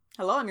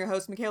Hello, I'm your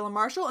host, Michaela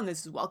Marshall, and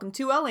this is Welcome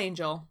to El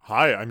Angel.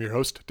 Hi, I'm your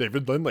host,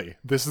 David Lindley.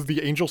 This is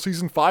the Angel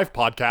Season 5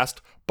 podcast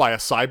by a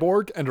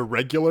cyborg and a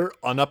regular,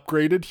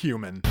 unupgraded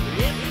human.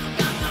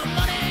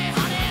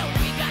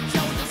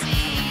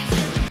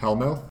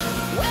 Hellmouth?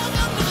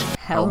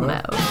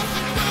 Hellmouth.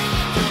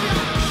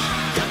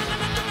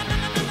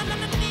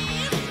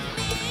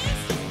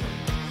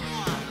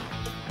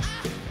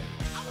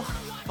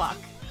 Fuck.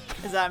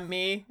 Is that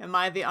me? Am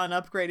I the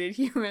unupgraded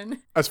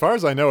human? As far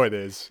as I know it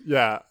is.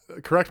 Yeah,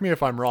 correct me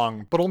if I'm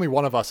wrong, but only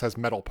one of us has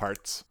metal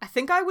parts. I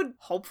think I would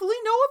hopefully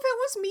know if it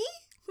was me.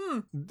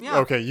 Yeah.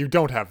 Okay, you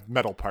don't have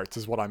metal parts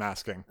is what I'm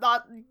asking.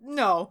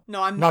 No,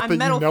 I'm Not that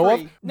metal you know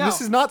free. of? No.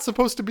 This is not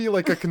supposed to be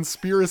like a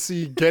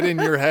conspiracy get in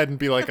your head and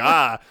be like,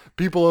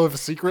 people have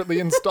secretly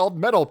installed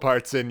metal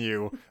parts in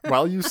you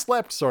while you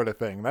slept sort of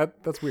thing.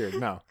 That's weird.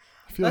 No.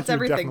 I feel That's like you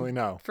everything definitely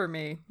know. for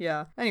me.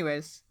 Yeah.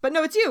 Anyways. But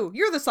no, it's you.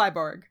 You're the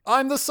cyborg.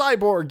 I'm the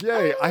cyborg,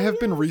 yay! I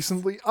have been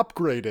recently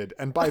upgraded,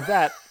 and by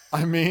that,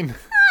 I mean,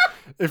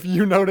 if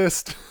you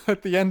noticed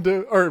at the end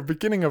of, or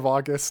beginning of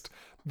August,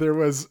 there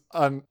was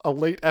a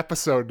late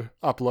episode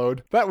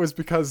upload. That was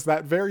because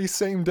that very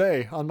same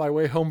day, on my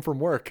way home from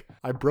work,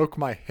 I broke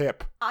my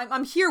hip.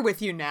 I'm here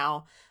with you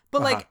now.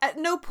 But, like, at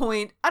no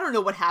point, I don't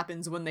know what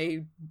happens when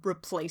they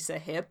replace a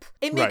hip.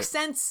 It makes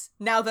sense,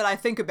 now that I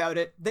think about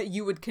it, that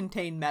you would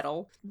contain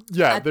metal.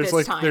 Yeah, at there's this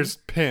like, time. there's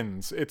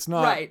pins. It's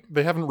not, Right.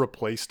 They haven't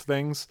replaced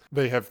things.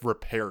 They have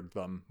repaired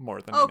them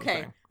more than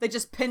anything. They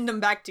just pinned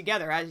them back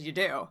together, as you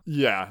do.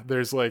 Yeah,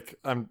 there's like,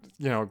 one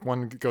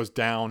that goes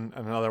down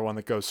and another one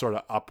that goes sort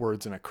of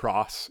upwards and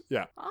across.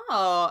 Yeah.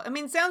 Oh, I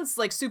mean, sounds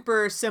like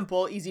super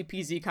simple, easy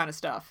peasy kind of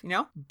stuff, you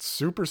know?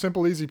 Super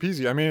simple, easy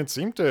peasy. I mean, it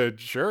seemed to,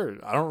 sure,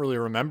 I don't really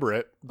remember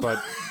it,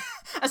 but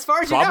As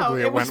far as you know,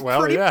 probably it was went well,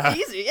 pretty yeah.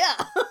 easy, yeah.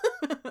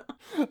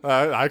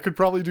 I could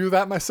probably do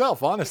that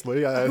myself,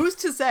 honestly. Who's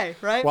to say,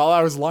 right? While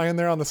I was lying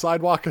there on the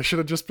sidewalk, I should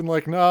have just been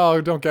like,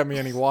 no, don't get me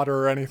any water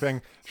or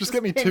anything. Just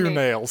get me pin 2 me.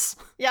 nails.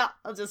 Yeah,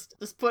 I'll just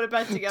put it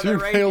back together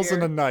 2 right nails here.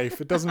 and a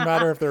knife. It doesn't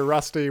matter if they're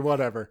rusty,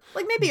 whatever.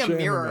 Like maybe a Jam 'em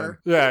mirror.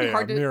 in. Yeah, It'd be yeah,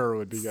 hard a to mirror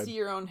would be good. see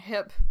your own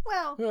hip.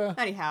 Well, Yeah.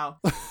 anyhow.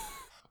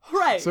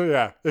 Right. So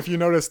yeah, if you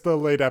noticed the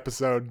late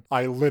episode,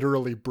 I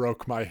literally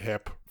broke my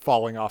hip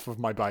falling off of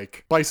my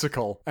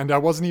bicycle, and I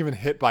wasn't even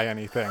hit by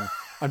anything.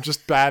 I'm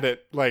just bad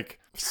at, like,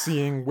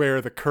 seeing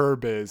where the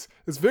curb is.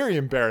 It's very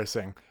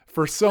embarrassing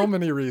for so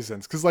many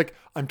reasons, because, like,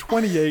 I'm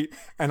 28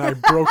 and I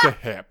broke a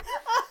hip.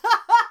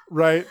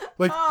 Right?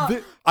 Like,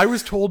 I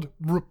was told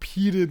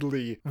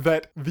repeatedly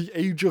that the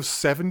age of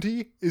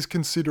 70 is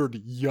considered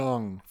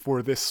young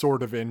for this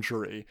sort of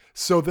injury.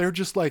 So they're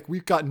just like,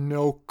 we've got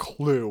no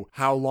clue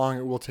how long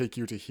it will take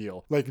you to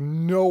heal. Like,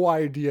 no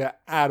idea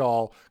at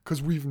all,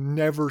 because we've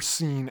never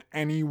seen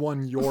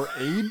anyone your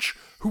age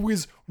who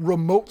is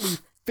remotely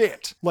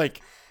fit,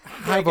 like,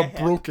 have a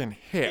broken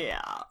hip.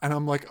 Yeah. And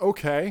I'm like,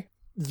 okay.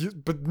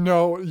 But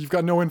no, you've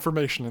got no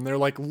information, and they're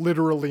like,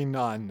 literally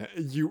none.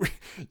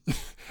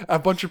 A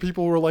bunch of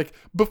people were like,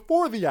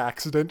 before the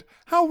accident,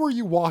 how were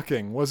you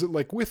walking? Was it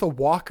like with a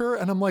walker?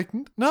 And I'm like,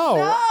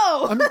 no.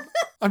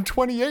 I'm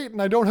 28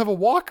 and I don't have a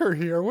walker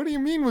here. What do you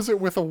mean, was it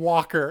with a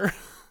walker?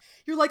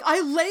 You're like, I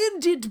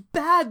landed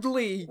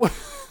badly.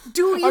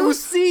 Do you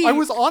see? I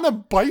was on a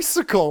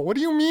bicycle. What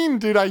do you mean,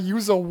 did I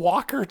use a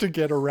walker to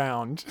get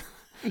around?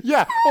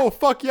 Yeah. Oh,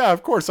 fuck yeah.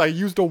 Of course. I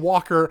used a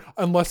walker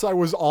unless I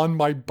was on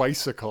my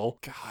bicycle.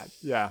 God.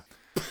 Yeah.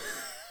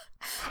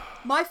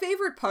 My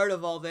favorite part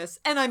of all this,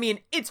 and I mean,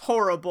 it's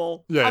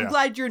horrible. Yeah, I'm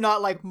glad you're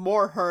not, like,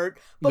 more hurt.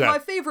 But Yeah. my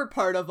favorite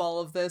part of all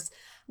of this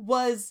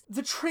was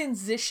the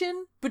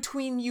transition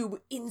between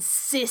you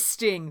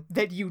insisting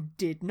that you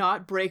did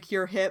not break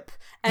your hip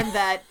and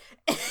that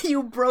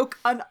you broke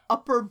an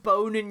upper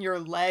bone in your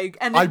leg.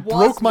 And I it was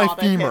broke my not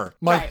a femur. hip.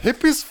 My Right.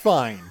 hip is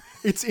fine.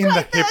 It's in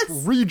the hip Yes.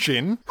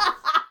 region.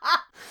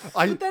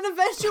 But then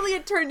eventually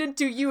it turned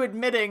into you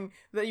admitting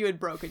that you had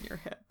broken your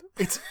hip.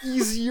 It's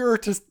easier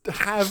to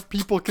have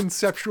people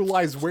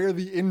conceptualize where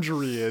the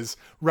injury is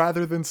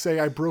rather than say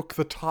I broke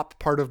the top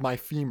part of my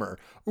femur.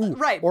 Ooh,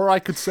 Right. Or I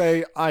could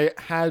say I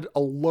had a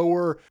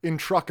lower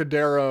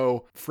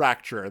intracadero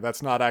fracture.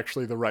 That's not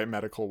actually the right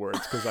medical words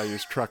because I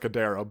use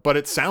Trocadero, but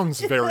it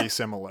sounds very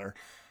similar.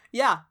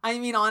 Yeah, I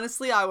mean,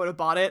 honestly, I would have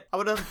bought it. I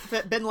would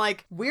have been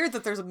like, weird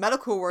that there's a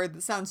medical word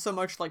that sounds so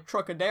much like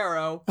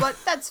Trocadero, but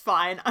that's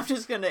fine. I'm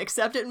just going to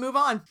accept it and move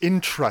on.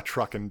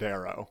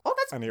 Intra-Trocadero. Oh,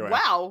 that's, Anyway.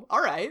 wow.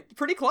 All right.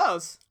 Pretty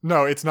close.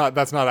 No, it's not.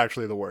 That's not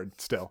actually the word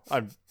still.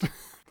 I don't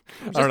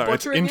know.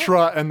 It's butchering it?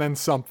 intra and then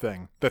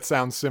something that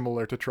sounds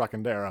similar to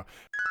Trocadero.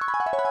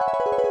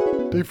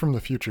 Dave from the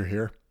future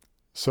here.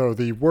 So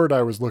the word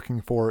I was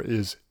looking for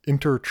is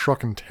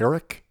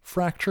intertrochanteric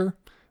fracture.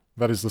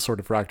 That is the sort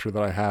of fracture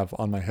that I have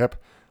on my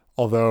hip.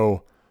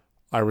 Although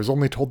I was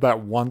only told that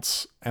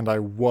once and I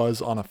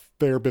was on a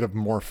fair bit of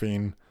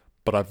morphine,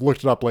 but I've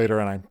looked it up later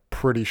and I'm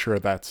pretty sure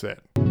that's it.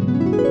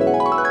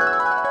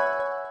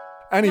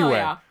 Anyway,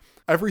 yeah.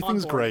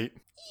 everything's On board. great.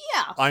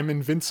 Yeah. I'm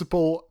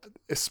invincible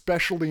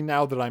especially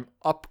now that I'm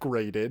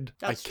upgraded,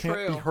 That's I can't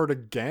be true. hurt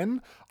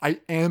again.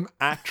 I am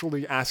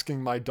actually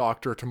asking my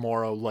doctor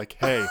tomorrow, like,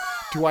 hey,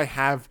 do I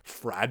have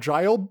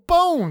fragile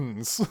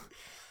bones?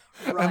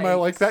 Am I Right.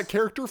 like that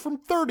character from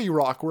 30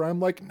 Rock where I'm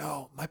like,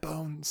 no, my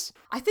bones.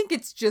 I think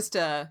it's just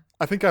a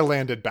I think I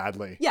landed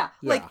badly. yeah,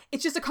 like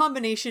it's just a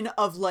combination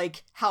of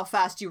like how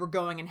fast you were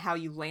going and how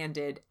you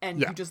landed,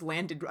 and Yeah. you just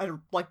landed at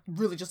like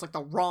really just like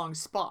the wrong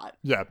spot.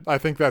 Yeah, I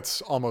think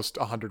that's almost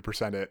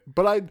 100% it.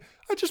 But I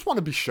just want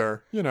to be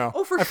sure, you know.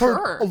 Oh, for I've sure.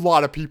 heard a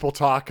lot of people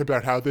talk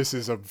about how this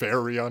is a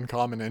very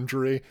uncommon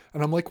injury,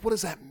 and I'm like, what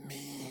does that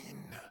mean?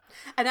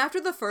 And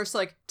after the first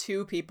like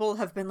 2 people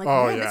have been like,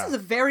 Oh, man, yeah. this is a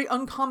very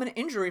uncommon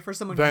injury for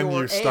someone Then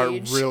your you start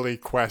age. really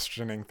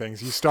questioning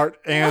things. You start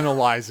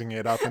analyzing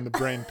it up in the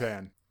brain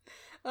pan.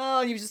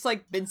 Oh, you've just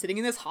like been sitting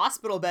in this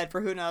hospital bed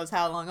for who knows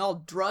how long, all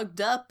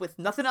drugged up with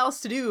nothing else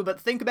to do but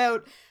think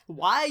about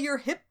why your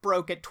hip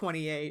broke at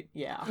 28.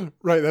 Yeah.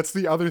 Right, that's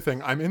the other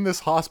thing. I'm in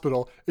this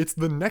hospital. It's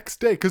the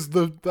next day, because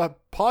the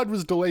pod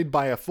was delayed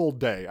by a full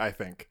day, I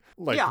think.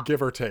 Like, Yeah.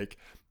 give or take.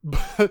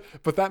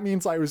 But that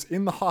means I was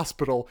in the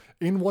hospital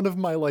in one of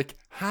my, like,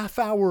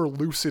 half-hour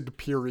lucid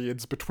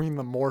periods between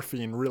the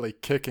morphine really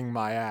kicking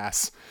my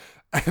ass.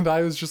 And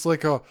I was just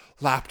like, a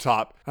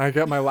laptop. And I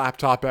get my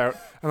laptop out,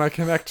 and I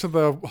connect to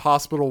the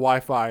hospital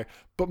Wi-Fi,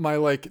 but my,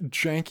 like,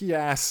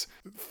 janky-ass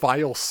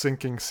file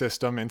syncing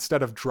system,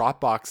 instead of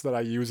Dropbox that I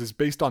use, is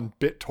based on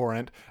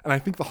BitTorrent, and I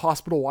think the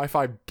hospital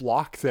Wi-Fi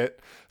blocked it.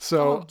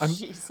 So Oh,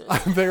 Jesus.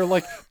 I'm there,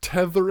 like,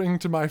 tethering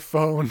to my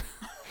phone.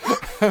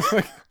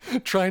 Like,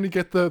 trying to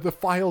get the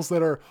files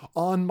that are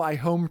on my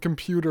home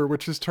computer,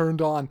 which is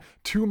turned on,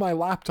 to my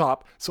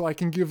laptop so I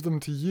can give them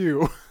to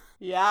you.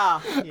 Yeah.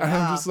 And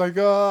I'm just like,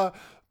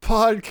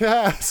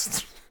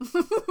 podcast.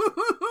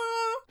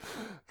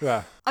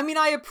 Yeah. I mean,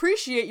 I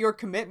appreciate your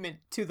commitment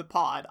to the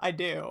pod. I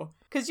do.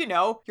 Because, you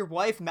know, your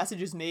wife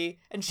messages me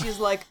and she's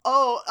like,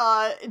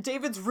 oh,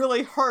 David's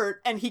really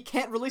hurt and he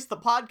can't release the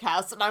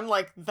podcast. And I'm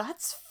like,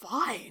 that's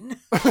fine.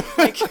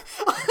 Like,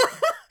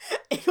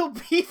 it'll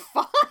be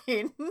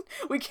fine.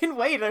 We can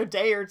wait a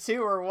day or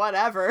 2 or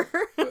whatever.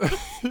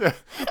 Yeah.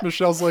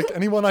 Michelle's like,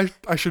 anyone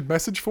I should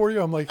message for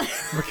you? I'm like,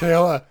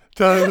 Michaela,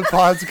 tell her the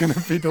pod's gonna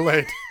be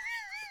delayed.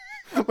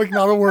 Like,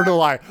 not a word of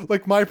lie.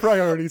 Like, my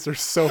priorities are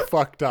so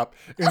fucked up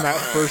in that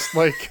first,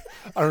 like,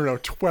 I don't know,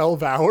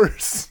 12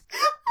 hours.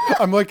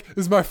 I'm like,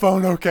 is my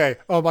phone okay?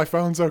 Oh, my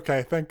phone's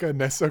okay. Thank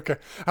goodness. Okay.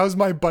 How's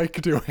my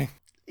bike doing?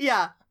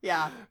 Yeah.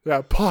 Yeah,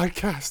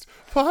 podcast.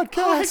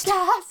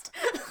 Podcast.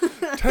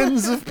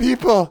 Tens of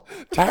people.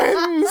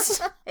 Tens.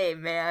 Hey,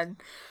 man.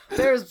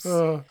 There's...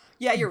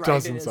 yeah, you're right.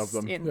 Dozens it is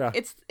of them. Yeah.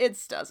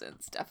 It's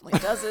dozens. Definitely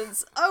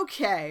dozens.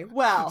 Okay,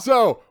 well...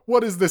 So,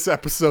 what is this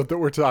episode that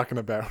we're talking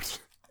about?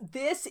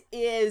 This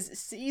is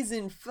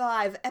Season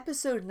 5,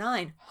 Episode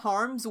 9,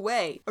 Harm's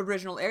Way.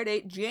 Original air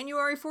date,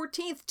 January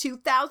 14th,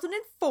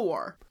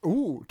 2004.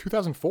 Ooh,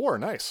 2004.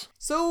 Nice.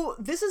 So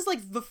this is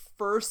like the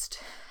first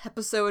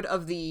episode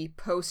of the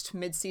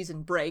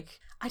post-mid-season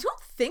break. I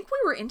don't think we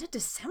were into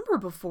December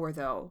before,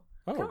 though.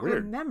 Oh, I don't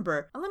weird.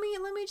 remember. Let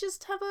me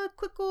just have a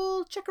quick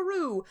old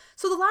checkaroo.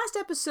 So the last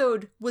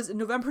episode was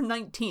November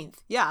 19th.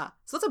 Yeah,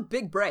 so that's a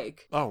big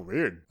break. Oh,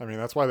 weird. I mean,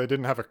 that's why they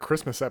didn't have a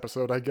Christmas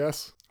episode, I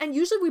guess. And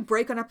usually we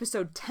break on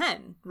episode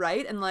 10,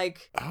 right? And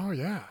like, Oh,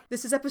 yeah.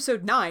 this is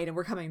episode 9 and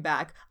we're coming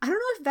back. I don't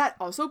know if that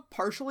also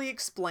partially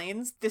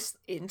explains this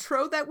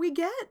intro that we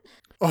get.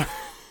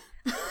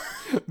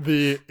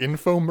 The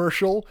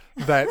infomercial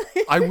that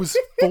I was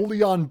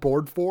fully on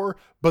board for,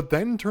 but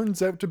then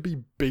turns out to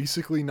be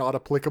basically not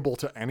applicable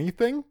to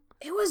anything.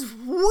 It was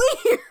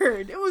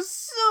weird. It was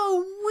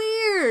so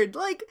weird.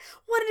 Like,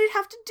 what did it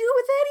have to do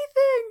with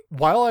anything?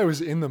 While I was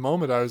in the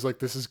moment, I was like,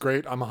 this is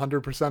great. I'm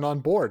 100% on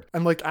board.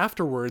 And like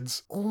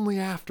afterwards, only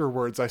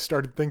afterwards, I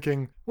started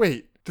thinking,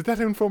 wait, did that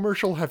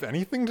infomercial have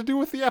anything to do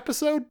with the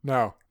episode?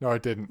 No,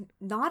 it didn't.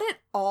 Not at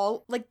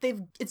all. Like,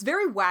 it's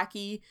very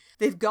wacky.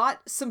 They've got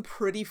some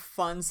pretty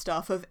fun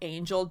stuff of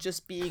Angel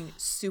just being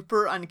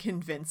super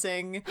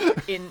unconvincing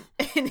in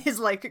his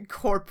like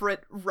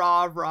corporate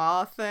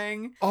rah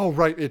thing. Oh,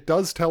 right. It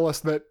does tell us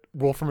that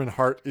Wolfram and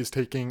Hart is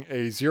taking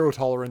a zero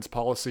tolerance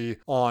policy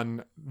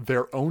on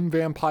their own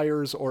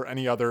vampires or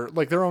any other,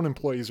 like their own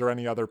employees or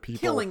any other people.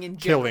 Killing in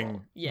general.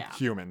 Killing Yeah.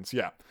 humans.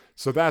 Yeah.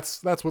 So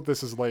that's what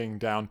this is laying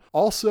down.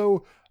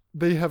 Also,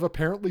 they have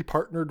apparently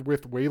partnered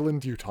with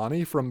Wayland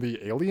Yutani from the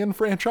Alien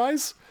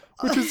franchise,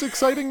 which is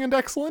exciting and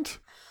excellent.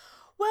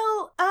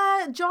 Well,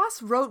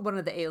 Joss wrote one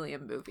of the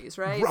Alien movies,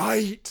 right?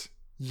 Right.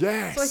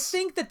 Yes. So I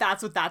think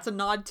that's what that's a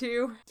nod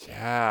to.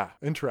 Yeah.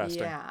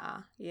 Interesting.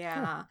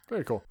 Yeah.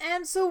 Very cool.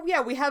 And so,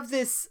 yeah, we have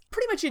this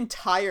pretty much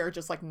entire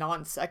just like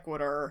non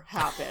sequitur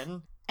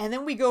happen. And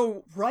then we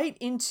go right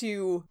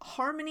into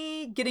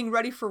Harmony getting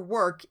ready for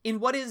work in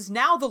what is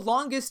now the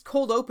longest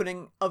cold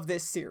opening of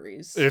this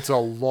series. It's a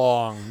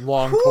long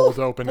cold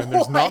open, and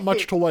there's not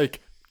much to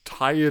like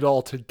tie it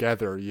all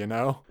together, you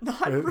know?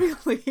 Not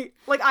really.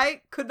 Like,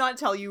 I could not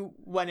tell you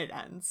when it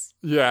ends.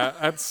 Yeah,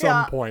 at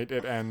some point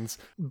it ends.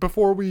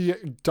 Before we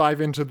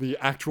dive into the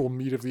actual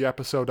meat of the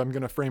episode, I'm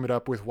going to frame it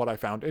up with what I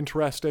found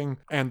interesting,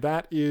 and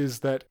that is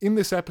that in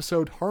this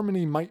episode,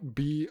 Harmony might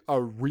be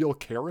a real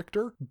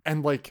character,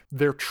 and like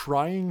they're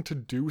trying to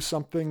do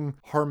something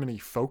Harmony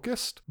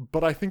focused,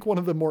 but I think one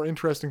of the more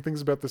interesting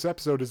things about this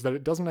episode is that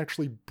it doesn't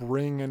actually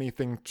bring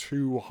anything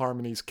to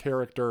Harmony's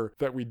character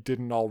that we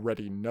didn't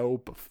already know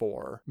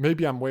before.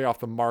 Maybe I'm way off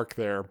the mark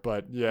there,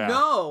 but yeah.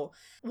 No.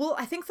 Well,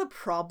 I think the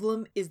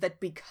problem is that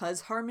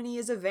because Harmony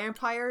is a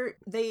vampire,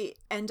 she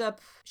ends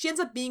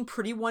up being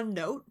pretty one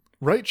note.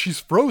 Right? She's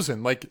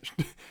frozen. Like,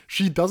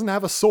 she doesn't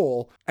have a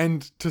soul.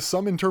 And to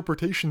some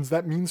interpretations,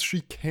 that means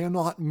she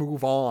cannot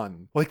move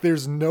on. Like,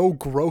 there's no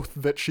growth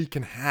that she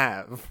can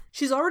have.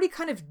 She's already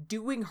kind of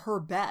doing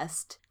her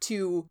best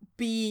to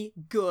be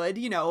good.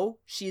 You know,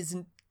 she's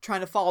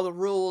trying to follow the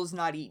rules,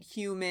 not eat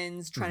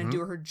humans, trying to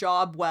do her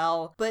job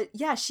well. But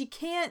yeah, she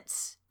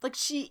can't... Like,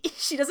 she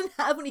doesn't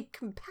have any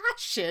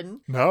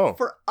compassion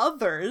for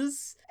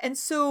others. And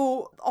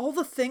so all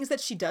the things that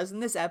she does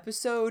in this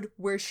episode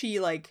where she,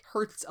 like,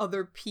 hurts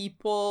other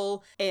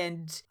people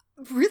and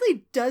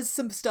really does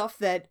some stuff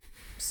that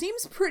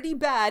seems pretty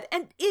bad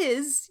and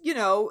is, you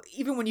know,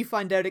 even when you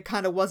find out it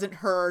kind of wasn't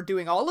her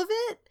doing all of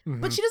it.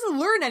 But she doesn't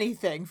learn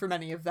anything from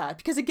any of that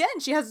because, again,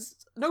 she has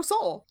no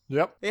soul.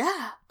 Yep.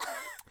 Yeah.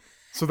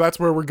 So that's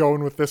where we're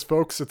going with this,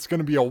 folks. It's going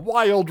to be a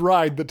wild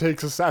ride that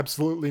takes us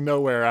absolutely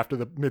nowhere after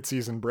the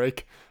mid-season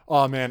break.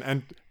 Oh, man.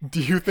 And do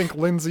you think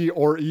Lindsay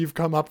or Eve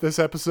come up this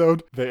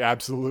episode? They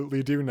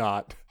absolutely do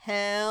not.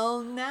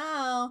 Hell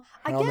no.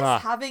 I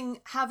guess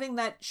having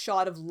that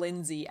shot of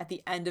Lindsay at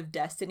the end of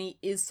Destiny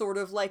is sort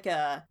of like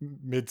a...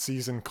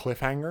 mid-season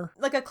cliffhanger?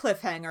 Like a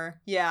cliffhanger,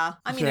 yeah.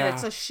 I mean,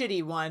 it's a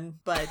shitty one,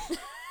 but...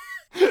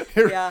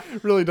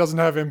 It really doesn't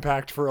have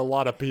impact for a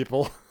lot of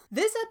people.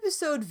 This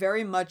episode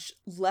very much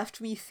left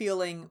me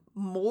feeling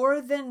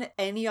more than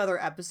any other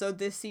episode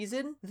this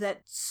season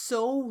that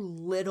so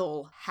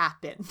little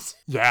happened.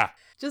 Yeah.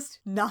 Just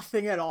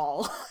nothing at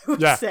all, I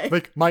would say.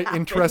 Like, my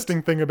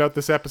interesting thing about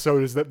this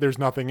episode is that there's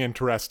nothing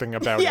interesting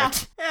about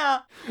it. Yeah.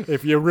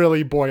 If you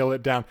really boil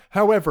it down.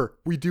 However,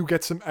 we do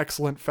get some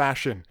excellent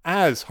fashion.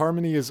 As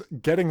Harmony is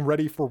getting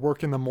ready for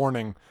work in the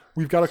morning,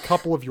 we've got a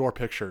couple of your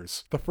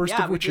pictures. The first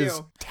of which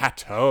is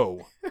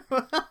Tattoo.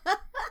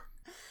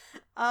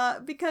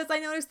 Because I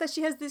noticed that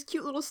she has this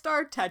cute little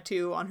star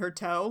tattoo on her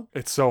toe.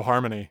 It's so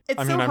Harmony.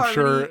 I'm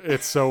sure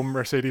it's so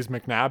Mercedes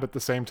McNabb at the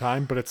same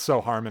time, but it's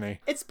so Harmony.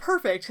 It's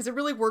perfect because it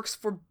really works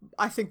for,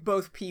 I think,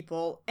 both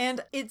people.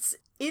 And it's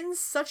in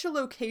such a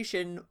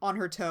location on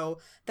her toe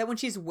that when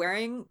she's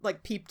wearing,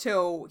 like, peep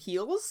toe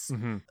heels,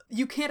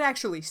 you can't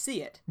actually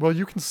see it. Well,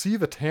 you can see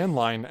the tan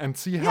line and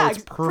see how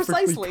it's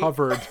perfectly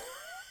covered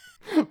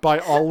by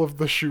all of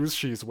the shoes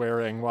she's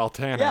wearing while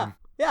tanning.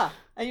 Yeah.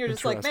 And you're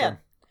just like, man.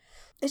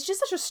 It's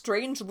just such a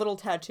strange little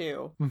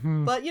tattoo.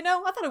 But, you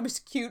know, I thought it was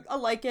cute. I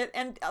like it.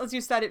 And as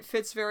you said, it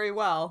fits very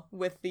well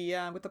with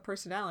the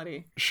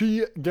personality.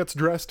 She gets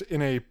dressed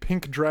in a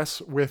pink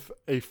dress with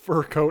a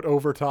fur coat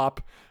over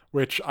top,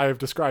 which I have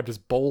described as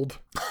bold.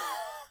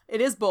 It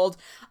is bold.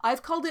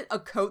 I've called it a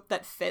coat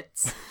that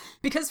fits.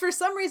 Because for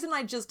some reason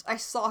I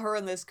saw her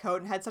in this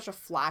coat and had such a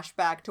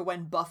flashback to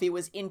when Buffy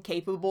was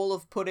incapable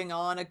of putting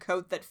on a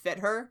coat that fit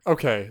her.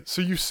 Okay,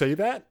 so you say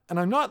that, and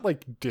I'm not,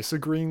 like,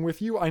 disagreeing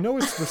with you. I know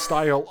it's the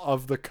style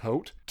of the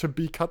coat to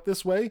be cut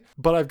this way,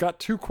 but I've got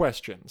two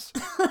questions.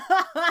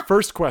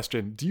 First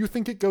question, do you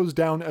think it goes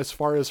down as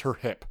far as her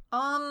hip?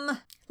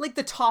 Like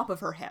the top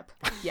of her hip,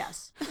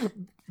 yes.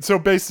 So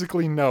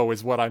basically no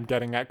is what I'm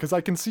getting at, because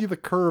I can see the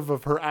curve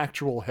of her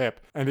actual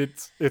hip, and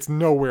it's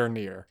nowhere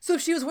near. So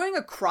if she was wearing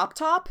a crop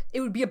top,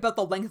 it would be about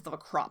the length of a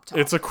crop top.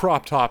 It's a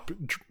crop top,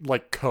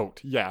 like, coat.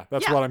 Yeah,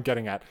 that's what I'm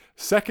getting at.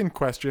 Second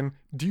question,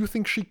 do you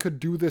think she could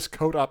do this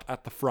coat up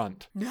at the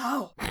front?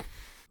 No.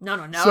 No.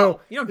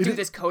 So you don't do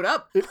this coat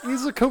up. It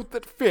is a coat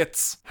that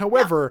fits.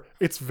 However,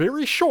 it's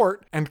very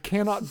short and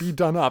cannot be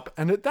done up.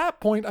 And at that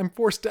point, I'm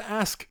forced to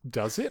ask,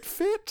 does it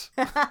fit?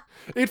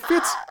 It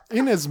fits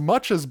in as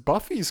much as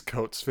Buffy's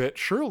coats fit,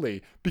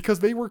 surely,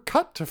 because they were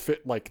cut to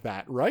fit like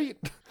that, right?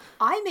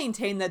 I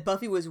maintain that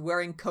Buffy was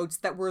wearing coats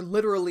that were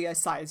literally a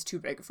size too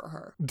big for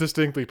her.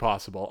 Distinctly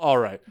possible. All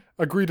right.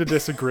 Agree to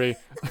disagree.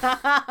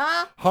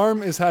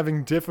 Harm is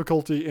having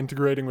difficulty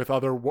integrating with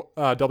other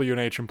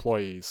W&H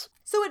employees.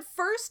 So at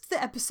first,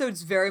 the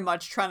episode's very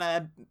much trying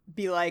to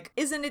be like,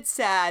 isn't it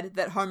sad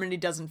that Harmony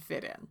doesn't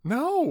fit in?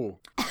 No,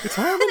 it's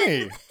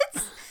Harmony. And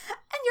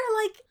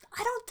you're like,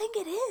 I don't think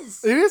it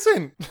is. It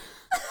isn't.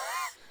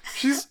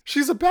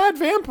 She's a bad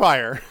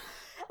vampire.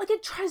 Like,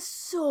 it tries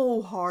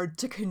so hard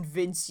to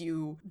convince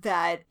you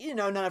that, you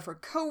know, none of her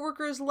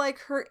coworkers like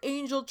her,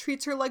 Angel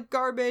treats her like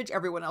garbage,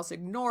 everyone else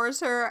ignores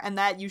her, and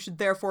that you should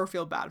therefore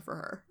feel bad for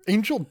her.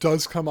 Angel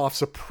does come off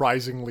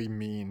surprisingly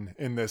mean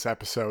in this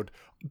episode,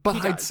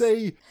 but I'd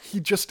say he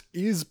just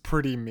is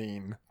pretty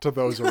mean to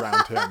those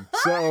around him.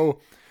 So,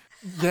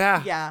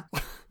 yeah. Yeah.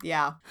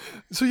 Yeah.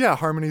 So yeah,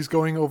 Harmony's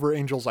going over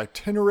Angel's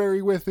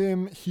itinerary with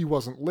him. He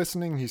wasn't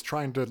listening. He's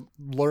trying to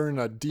learn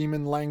a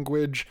demon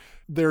language.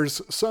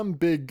 There's some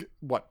big,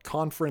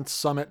 conference,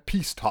 summit,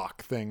 peace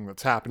talk thing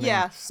that's happening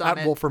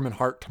at Wolfram and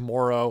Hart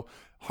tomorrow.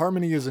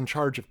 Harmony is in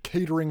charge of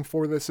catering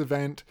for this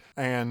event,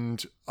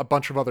 and a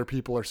bunch of other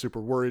people are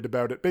super worried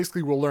about it.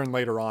 Basically, we'll learn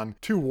later on,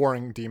 two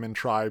warring demon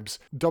tribes.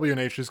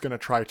 WNH is going to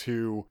try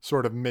to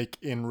sort of make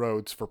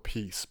inroads for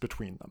peace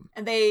between them.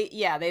 And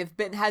they've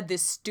had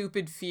this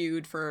stupid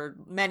feud for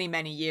many,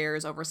 many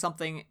years over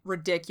something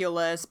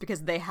ridiculous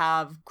because they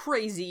have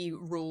crazy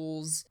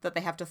rules that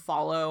they have to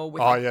follow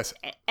with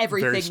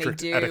everything they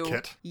do.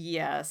 Etiquette.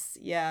 Yes,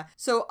 yeah.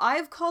 So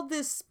I've called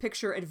this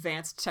picture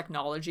advanced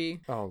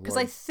technology because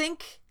I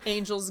think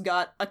Angel's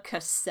got a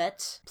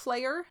cassette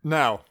player.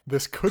 Now,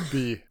 this could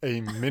be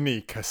a mini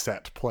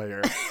cassette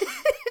player.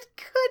 It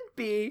could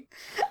be.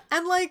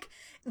 And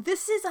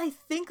this is, I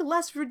think,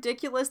 less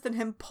ridiculous than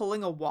him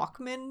pulling a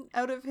Walkman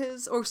out of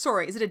his... Or,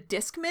 sorry, is it a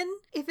Discman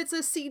if it's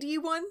a CD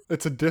one?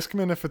 It's a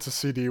Discman if it's a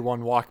CD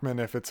one,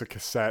 Walkman if it's a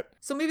cassette.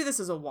 So maybe this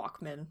is a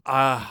Walkman.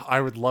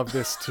 I would love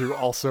this to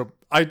also...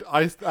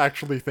 I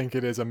actually think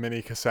it is a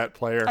mini cassette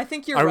player. I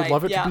think you're right. I would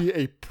love it to be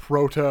a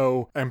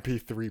proto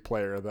MP3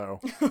 player,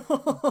 though.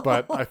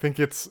 But I think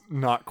it's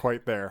not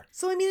quite there.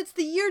 So, I mean, it's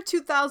the year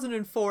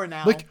 2004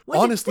 now.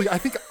 Honestly, I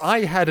think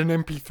I had an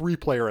MP3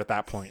 player at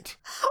that point.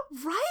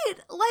 Right?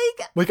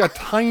 Like a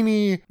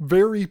tiny,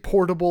 very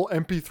portable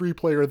MP3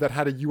 player that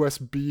had a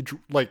USB,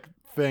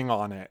 thing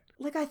on it.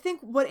 I think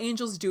what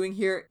Angel's doing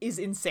here is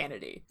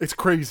insanity. It's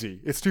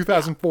crazy. It's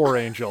 2004,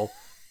 Angel.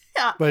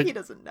 Yeah, he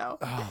doesn't know.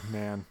 Oh,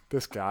 man.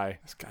 This guy.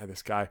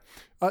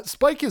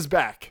 Spike is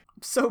back.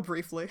 So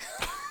briefly.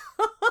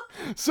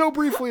 So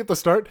briefly at the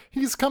start,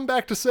 he's come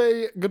back to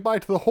say goodbye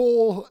to the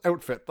whole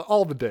outfit,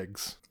 all the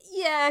digs.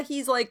 Yeah,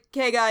 he's like,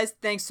 hey guys,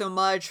 thanks so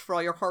much for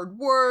all your hard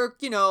work.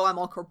 I'm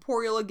all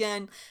corporeal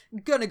again.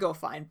 Gonna go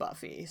find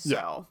Buffy.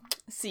 So,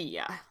 see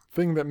ya.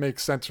 Thing that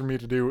makes sense for me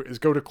to do is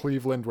go to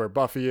Cleveland where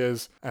Buffy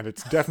is, and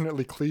it's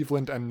definitely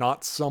Cleveland and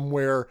not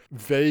somewhere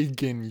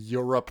vague in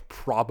Europe,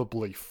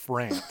 probably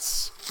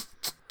France,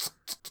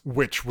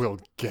 which we'll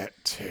get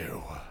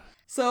to.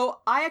 So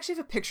I actually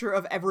have a picture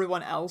of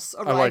everyone else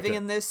arriving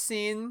in this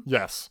scene.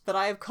 Yes. That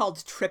I have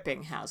called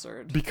tripping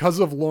hazard. Because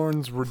of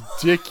Lorne's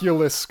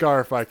ridiculous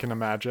scarf, I can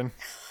imagine.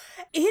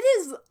 It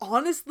is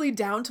honestly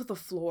down to the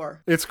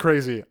floor. It's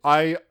crazy.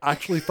 I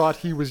actually thought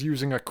he was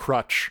using a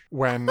crutch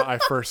when I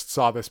first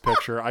saw this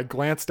picture. I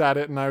glanced at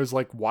it and I was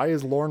like, why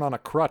is Lorne on a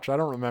crutch? I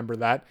don't remember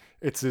that.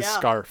 It's his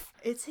scarf.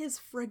 It's his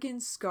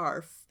friggin'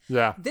 scarf.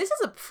 Yeah. This is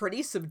a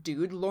pretty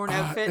subdued Lorne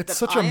outfit. It's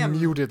such a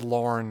muted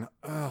Lorne.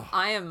 Ugh.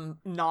 I am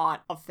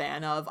not a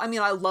fan of. I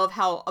mean, I love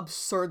how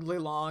absurdly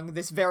long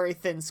this very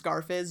thin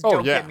scarf is.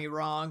 Don't get me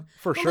wrong.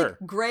 For sure.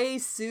 Gray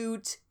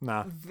suit.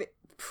 Nah.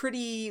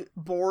 Pretty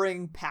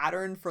boring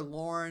pattern for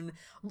Lorne.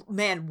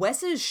 Man,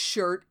 Wes's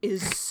shirt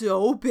is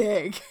so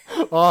big.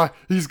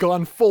 He's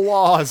gone full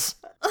Oz.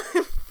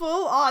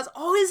 Full Oz.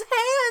 Oh, his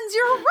hands,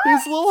 you're right.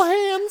 His little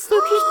hands, they're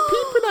just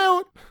peeping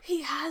out.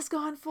 He has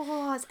gone full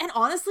Oz. And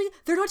honestly,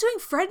 they're not doing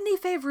Fred any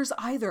favors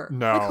either.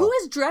 No. Who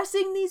is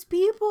dressing these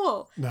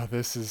people? No,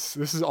 this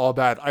is all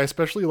bad. I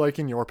especially like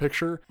in your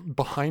picture,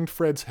 behind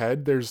Fred's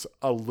head, there's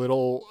a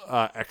little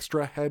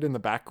extra head in the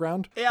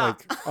background,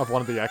 of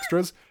one of the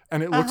extras.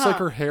 And it looks like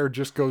her hair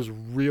just goes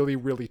really,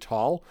 really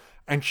tall.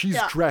 And she's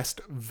dressed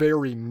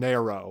very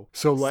narrow.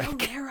 So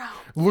narrow.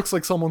 Looks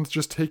like someone's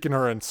just taken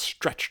her and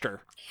stretched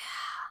her.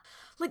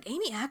 Yeah.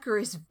 Amy Acker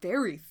is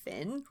very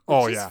thin,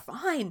 which is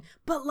fine.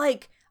 But,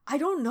 I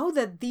don't know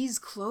that these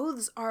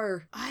clothes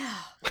are...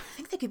 I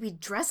think they could be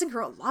dressing her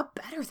a lot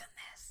better than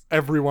this.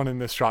 Everyone in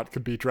this shot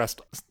could be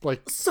dressed,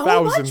 so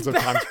thousands of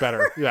times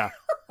better. Yeah.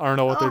 I don't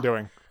know what they're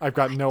doing. I've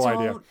got no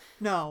idea.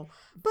 No.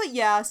 But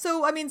yeah,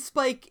 so, I mean,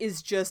 Spike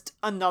is just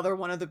another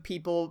one of the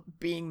people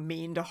being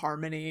mean to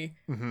Harmony.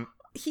 Mm-hmm.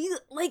 He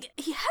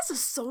has a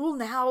soul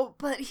now,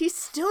 but he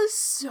still is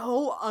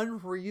so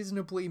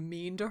unreasonably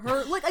mean to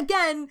her.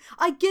 Again,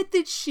 I get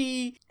that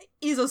she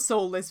is a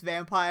soulless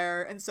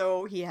vampire, and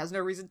so he has no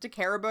reason to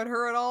care about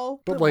her at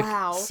all. But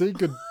wow. Say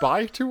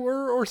goodbye to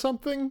her or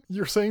something?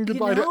 You're saying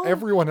goodbye to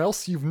everyone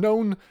else? You've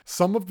known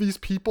some of these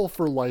people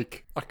for,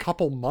 a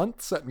couple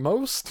months at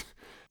most?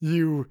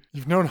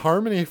 You've known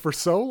Harmony for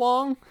so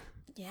long?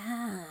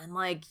 Yeah,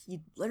 and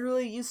you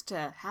literally used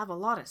to have a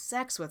lot of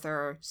sex with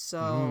her,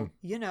 so,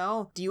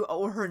 do you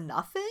owe her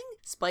nothing?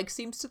 Spike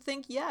seems to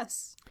think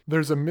yes.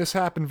 There's a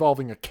mishap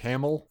involving a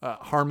camel.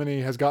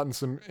 Harmony has gotten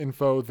some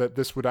info that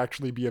this would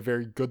actually be a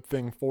very good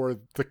thing for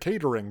the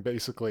catering,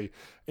 basically.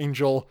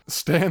 Angel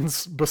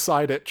stands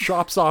beside it,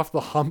 chops off the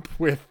hump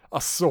with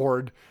a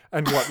sword,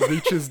 and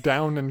reaches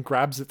down and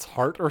grabs its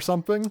heart or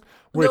something?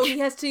 No, he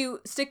has to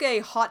stick a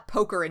hot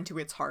poker into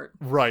its heart.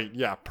 Right,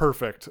 yeah,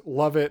 perfect.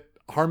 Love it.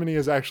 Harmony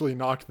has actually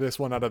knocked this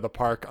one out of the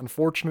park.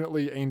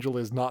 Unfortunately, Angel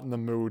is not in the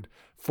mood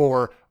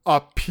for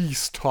a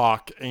peace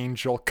talk,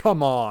 Angel.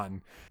 Come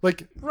on.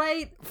 Like,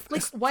 right?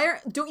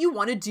 Like, don't you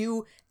want to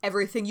do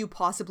everything you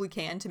possibly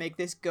can to make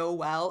this go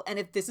well? And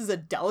if this is a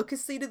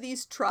delicacy to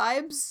these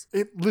tribes,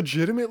 it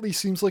legitimately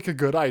seems like a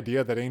good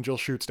idea that Angel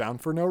shoots down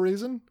for no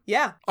reason.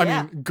 yeah. I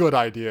mean, good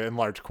idea in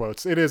large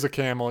quotes. It is a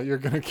camel. You're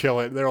going to kill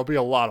it. There'll be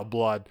a lot of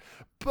blood.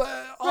 But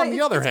on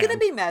the other hand, it's gonna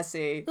be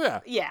messy.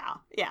 Yeah.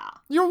 Yeah.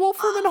 You're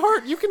Wolfram and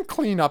Hart. You can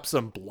clean up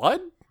some blood.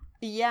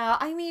 Yeah,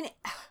 I mean,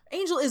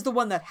 Angel is the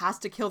one that has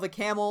to kill the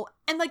camel,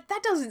 and like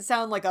that doesn't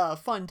sound like a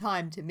fun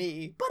time to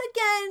me. But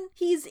again,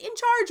 he's in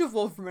charge of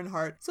Wolfram and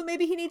Hart, so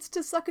maybe he needs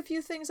to suck a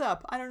few things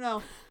up. I don't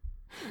know.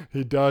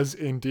 He does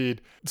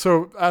indeed.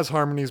 So as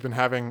Harmony's been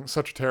having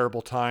such a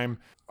terrible time,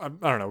 I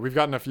don't know, we've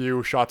gotten a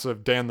few shots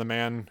of Dan the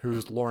Man,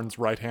 who's Lorne's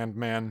right-hand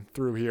man,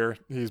 through here.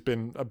 He's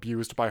been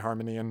abused by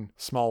Harmony in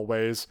small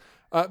ways.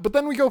 But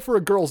then we go for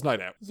a girls'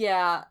 night out.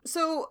 Yeah,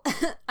 so,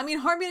 I mean,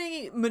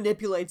 Harmony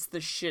manipulates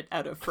the shit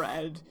out of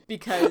Fred,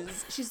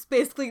 because she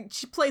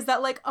plays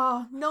that like,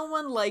 oh, no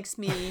one likes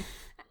me.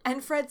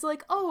 And Fred's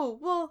like, oh,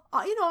 well,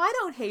 I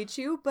don't hate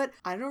you, but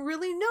I don't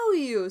really know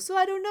you, so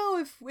I don't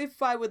know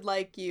if I would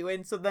like you.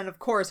 And so then, of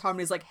course,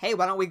 Harmony's like, hey,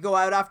 why don't we go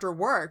out after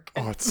work?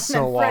 Oh, it's and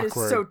so Fred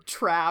awkward. is so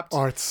trapped.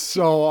 Oh, it's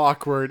so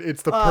awkward.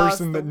 It's the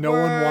person that no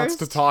one wants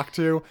to worst. talk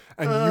to,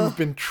 and you've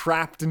been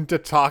trapped into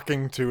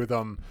talking to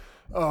them.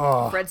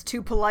 Oh. Fred's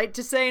too polite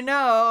to say no.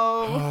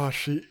 Oh,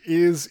 she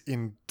is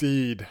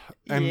indeed.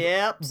 And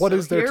Yep, what so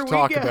is there here to we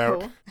talk go.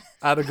 about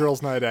at a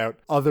girls' night out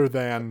other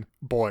than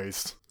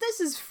boys? This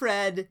is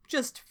Fred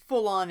just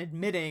full on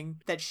admitting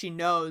that she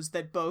knows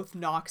that both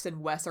Knox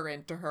and Wes are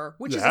into her,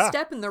 which is a Yeah.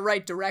 step in the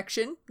right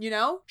direction, you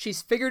know?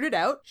 She's figured it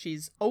out.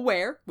 She's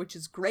aware, which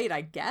is great,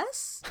 I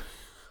guess.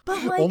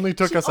 But like, Only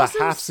took she us a also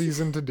half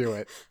season to do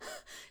it.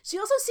 She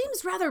also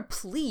seems rather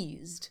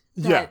pleased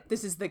that Yeah.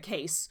 this is the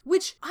case,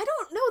 which I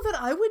don't know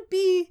that I would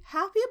be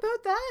happy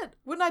about that.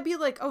 Wouldn't I be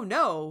like, oh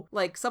no,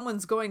 like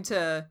someone's going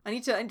to, I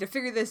need to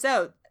figure this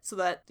out so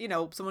that,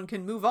 someone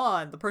can move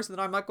on, the person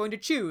that I'm not going to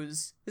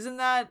choose. Isn't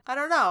that, I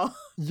don't know.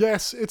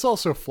 Yes, it's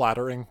also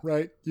flattering,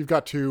 right? You've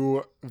got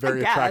two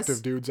very I guess.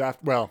 attractive dudes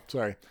after. Well,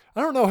 sorry.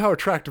 I don't know how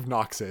attractive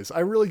Knox is. I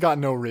really got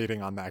no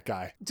rating on that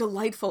guy.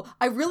 Delightful.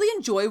 I really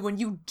enjoy when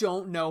you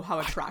don't know how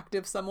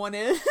attractive someone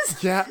is.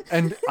 Yeah,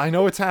 and I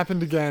know it's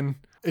happened again.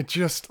 It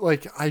just,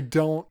 like,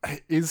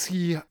 is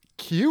he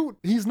cute?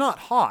 He's not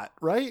hot,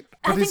 right?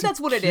 I But think is he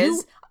that's what it cute?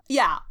 is.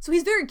 Yeah, so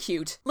he's very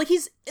cute. Like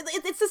it's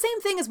the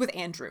same thing as with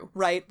Andrew,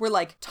 right? Where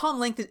like Tom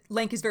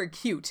Lenk is very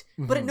cute,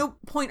 but at no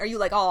point are you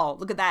like, oh,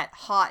 look at that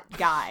hot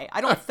guy.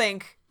 I don't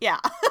think, yeah.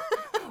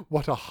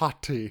 What a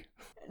hottie.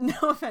 No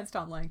offense,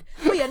 Tom Lenk.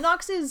 But yeah,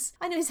 Knox is,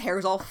 I know his hair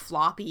is all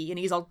floppy and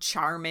he's all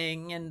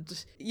charming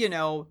and,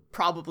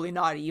 probably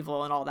not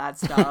evil and all that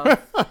stuff.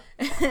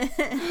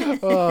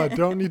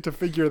 Don't need to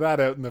figure that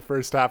out in the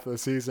first half of the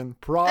season.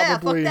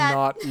 Probably that.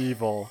 not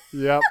evil.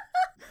 Yep.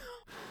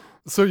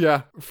 So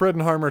yeah, Fred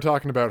and Harm are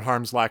talking about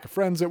Harm's lack of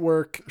friends at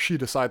work. She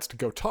decides to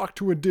go talk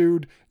to a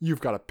dude.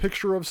 You've got a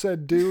picture of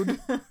said dude.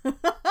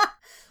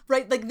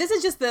 Right, like this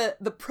is just the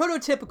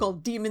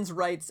prototypical demons'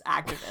 rights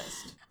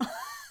activist.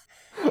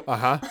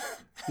 Uh-huh.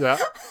 Yeah.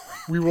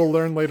 We will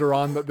learn later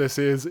on that this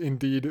is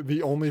indeed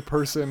the only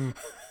person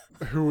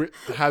who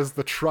has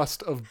the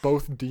trust of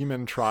both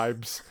demon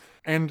tribes.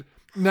 And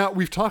now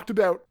we've talked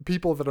about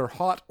people that are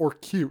hot or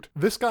cute.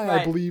 This guy, I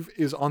Right. believe,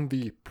 is on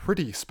the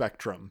pretty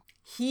spectrum.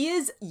 He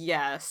is,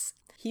 yes.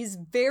 He's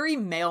very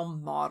male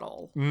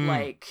model.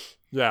 Like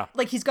Yeah.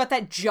 he's got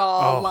that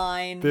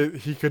jawline.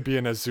 He could be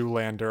in a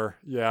Zoolander.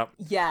 Yeah.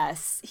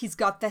 Yes, he's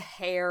got the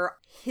hair.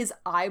 His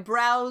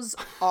eyebrows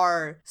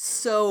are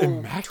so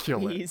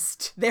Immaculate.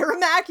 tweezed. They're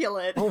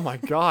immaculate. Oh my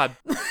god.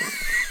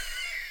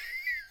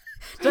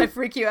 Did I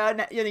freak you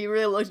out? You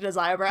really looked at his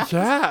eyebrows.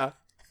 Yeah.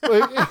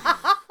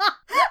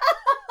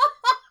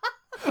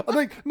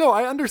 Like, no,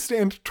 I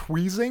understand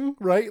tweezing,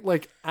 right?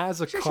 Like,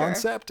 as a Sure.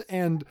 concept,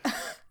 and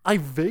I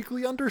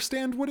vaguely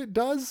understand what it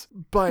does,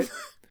 but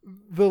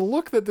the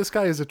look that this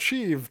guy has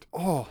achieved,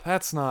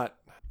 that's not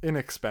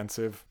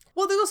inexpensive.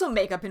 Well, there's also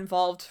makeup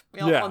involved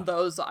Yeah. on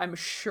those, I'm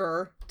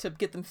sure, to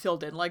get them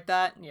filled in like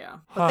that. Yeah.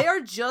 But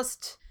they're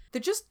just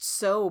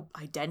so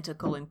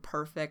identical and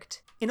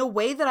perfect in a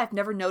way that I've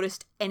never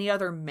noticed any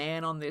other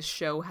man on this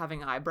show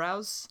having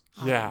eyebrows.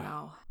 I Yeah. don't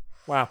know.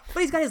 Wow. But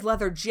he's got his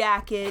leather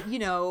jacket, he's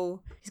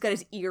got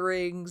his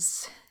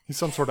earrings. He's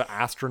some sort of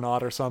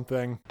astronaut or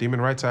something. Demon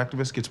rights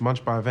activist gets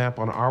munched by a vamp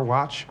on our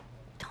watch.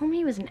 Told me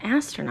he was an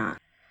astronaut.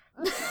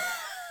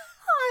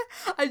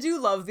 I do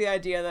love the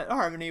idea that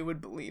Harmony would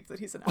believe that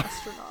he's an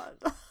astronaut.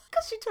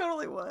 Because she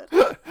totally would.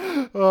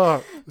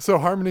 So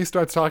Harmony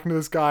starts talking to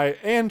this guy,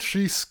 and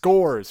she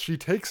scores. She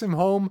takes him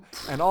home,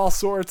 and all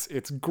sorts.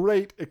 It's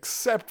great,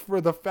 except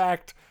for the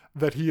fact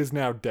that he is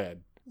now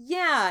dead.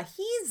 yeah,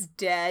 he's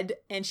dead,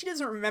 and she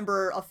doesn't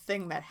remember a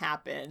thing that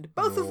happened,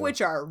 both of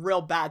which are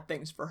real bad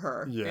things for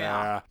her.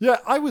 Yeah.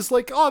 I was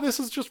like, oh, this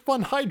is just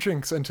fun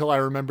hijinks until I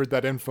remembered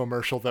that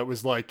infomercial that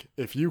was like,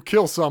 if you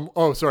kill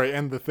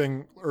and the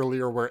thing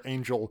earlier where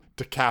Angel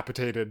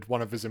decapitated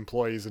one of his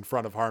employees in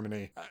front of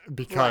Harmony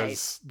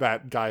because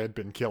that guy had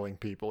been killing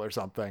people or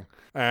something.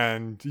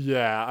 And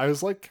yeah, I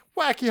was like,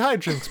 wacky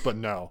hijinks, but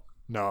no.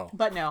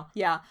 But no,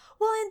 yeah.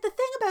 Well, and the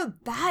thing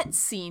about that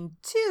scene,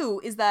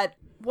 too, is that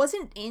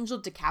wasn't Angel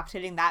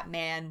decapitating that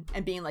man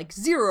and being like,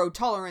 0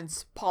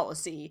 tolerance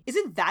policy?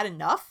 Isn't that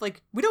enough?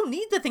 Like, we don't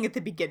need the thing at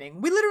the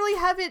beginning. We literally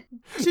have it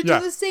to do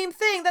the same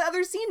thing that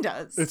other scene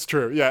does. It's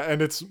true, yeah,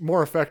 and it's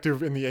more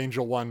effective in the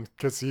Angel one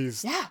because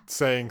he's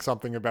saying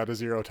something about a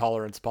 0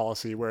 tolerance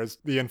policy, whereas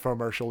the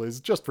infomercial is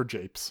just for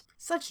japes.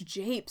 Such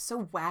japes,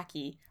 so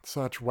wacky.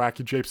 Such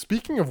wacky japes.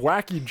 Speaking of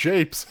wacky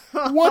japes,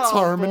 what's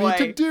Harmony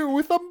to do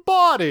with a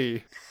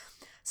body?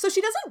 So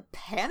she doesn't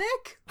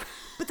panic,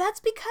 but that's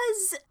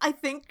because I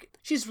think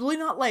she's really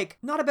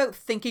not about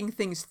thinking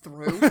things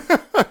through.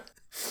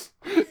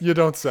 You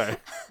don't say.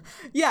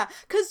 Yeah,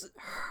 because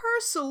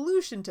her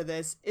solution to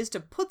this is to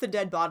put the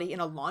dead body in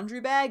a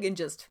laundry bag and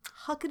just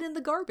huck it in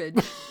the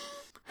garbage.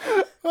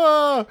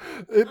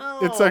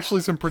 It's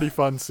actually some pretty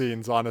fun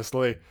scenes,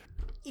 honestly.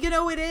 You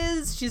know, it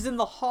is. She's in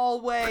the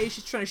hallway.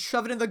 She's trying to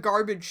shove it in the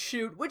garbage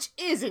chute, which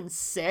is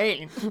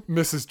insane.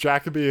 Mrs.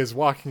 Jacoby is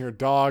walking her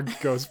dog,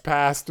 goes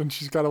past, and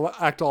she's got to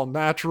act all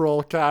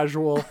natural,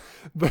 casual.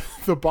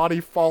 The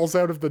body falls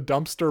out of the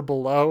dumpster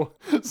below,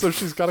 so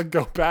she's got to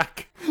go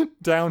back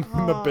down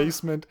in the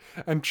basement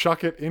and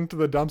chuck it into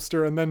the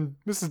dumpster, and then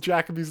Mrs.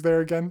 Jacoby's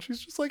there again. She's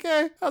just like,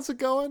 hey, how's it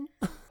going?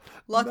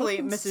 Luckily,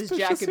 Mrs.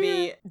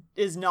 Jacoby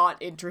is not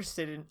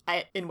interested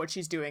in what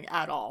she's doing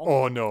at all.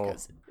 Oh, no.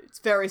 It's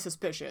very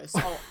suspicious.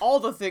 All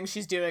the things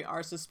she's doing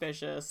are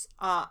suspicious.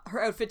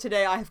 Her outfit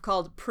today I have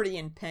called pretty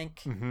in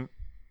pink. Mm-hmm.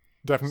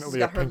 Definitely She's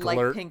got a pink her light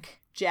alert.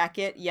 pink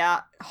jacket.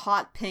 Yeah,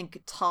 hot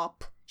pink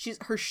top.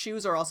 Her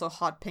shoes are also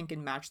hot pink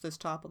and match this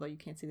top, although you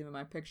can't see them in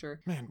my picture.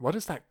 Man, what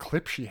is that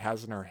clip she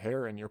has in her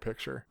hair in your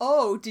picture?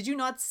 Oh, did you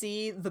not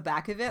see the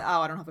back of it?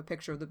 Oh, I don't have a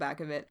picture of the back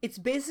of it. It's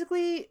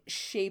basically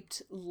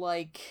shaped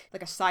like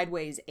a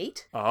sideways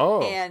 8.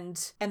 Oh.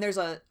 And there's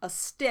a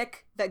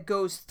stick that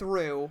goes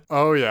through.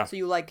 Oh, yeah. So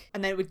you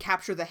and then it would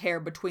capture the hair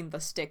between the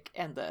stick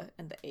and the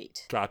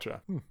 8.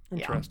 Gotcha.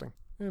 Interesting.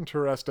 Yeah.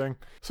 Interesting.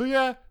 So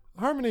yeah,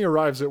 Harmony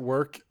arrives at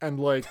work and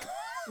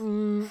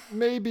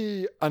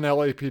maybe an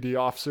LAPD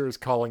officer is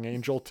calling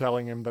Angel,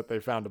 telling him that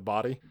they found a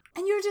body.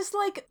 And you're just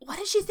like, what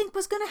did she think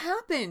was going to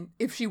happen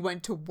if she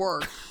went to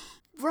work?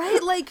 Right?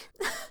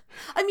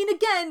 I mean,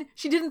 again,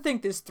 she didn't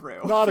think this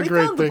through. Not a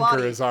great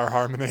thinker is our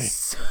Harmony.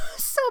 So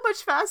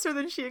much faster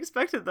than she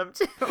expected them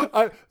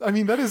to. I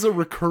mean, that is a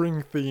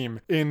recurring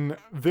theme in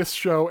this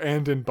show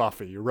and in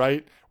Buffy,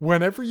 right?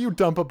 Whenever you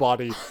dump a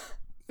body,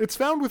 it's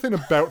found within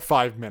about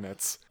 5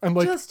 minutes. And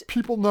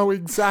people know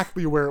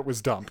exactly where it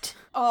was dumped.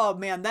 Oh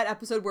man, that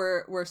episode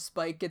where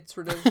Spike gets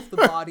rid of the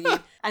body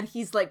and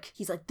he's like,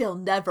 they'll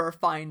never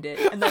find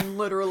it. And then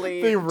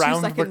literally they 2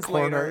 round seconds the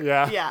corner,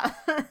 later.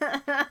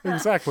 Yeah.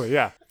 Exactly,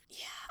 yeah.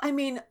 I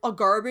mean, a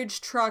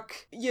garbage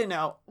truck,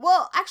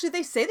 well, actually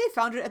they say they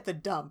found it at the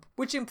dump,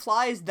 which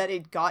implies that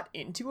it got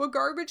into a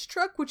garbage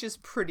truck, which is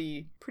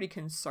pretty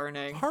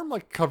concerning. Harm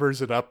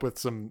covers it up with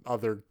some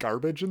other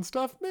garbage and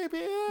stuff. Maybe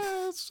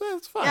it's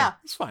fine. Yeah.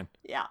 It's fine.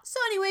 Yeah. So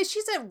anyway,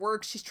 she's at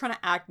work. She's trying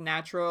to act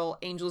natural.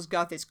 Angel's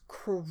got this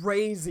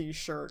crazy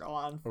shirt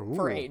on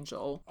for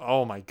Angel.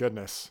 Oh my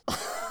goodness.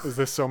 Is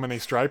this so many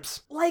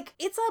stripes?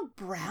 It's a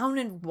brown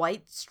and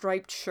white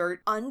striped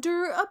shirt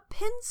under a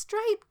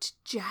pinstriped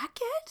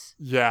jacket?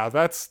 Yeah,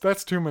 that's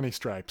too many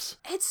stripes.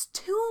 It's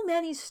too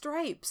many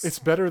stripes. It's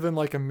better than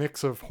a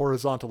mix of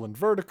horizontal and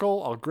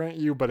vertical, I'll grant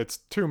you, but it's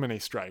too many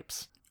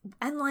stripes.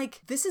 And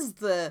this is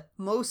the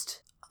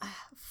most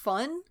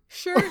fun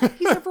shirt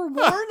he's ever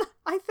worn,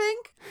 I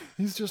think.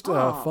 He's just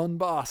a fun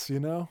boss,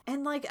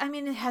 And I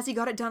mean, has he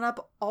got it done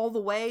up all the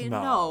way?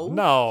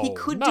 No. He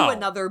could do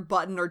another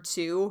button or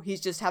two. He's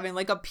just having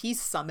a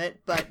peace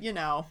summit, but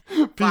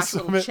peace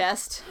little summit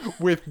chest.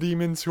 With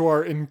demons who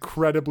are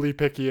incredibly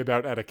picky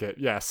about etiquette,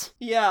 yes.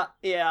 Yeah,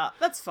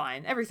 that's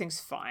fine. Everything's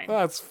fine.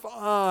 That's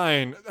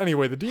fine.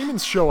 Anyway, the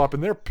demons show up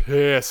and they're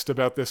pissed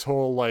about this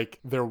whole,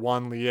 their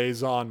one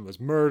liaison was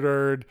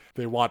murdered.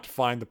 They want to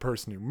find the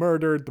person who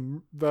murdered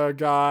the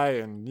guy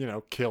and,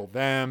 kill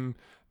them.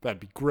 That'd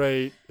be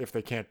great. If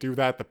they can't do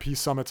that, the peace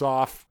summit's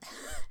off.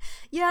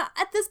 Yeah,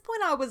 at this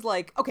point I was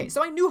like, okay,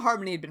 so I knew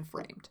Harmony had been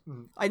framed.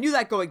 I knew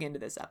that going into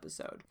this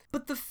episode.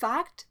 But the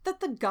fact that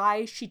the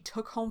guy she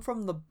took home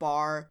from the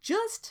bar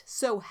just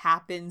so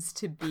happens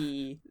to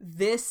be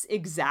this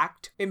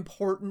exact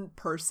important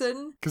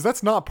person. Because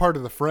that's not part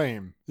of the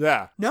frame.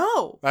 Yeah.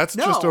 No. That's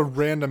just a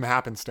random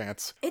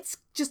happenstance. It's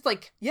just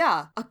like,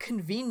 yeah, a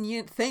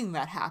convenient thing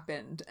that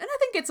happened. And I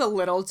think it's a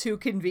little too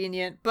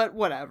convenient, but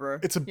whatever.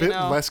 It's a bit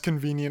less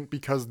convenient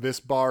because this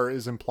bar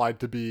is implied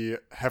to be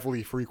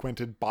heavily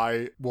frequented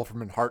by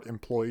Wolfram and Hart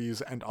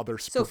employees and other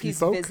spooky So if he's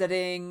folk.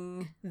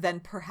 visiting, then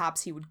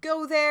perhaps he would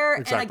go there.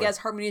 Exactly. And I guess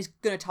Harmony's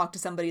going to talk to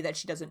somebody that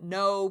she doesn't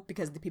know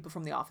because the people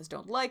from the office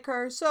don't like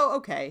her. So,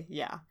 okay,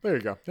 yeah. There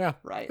you go. Yeah.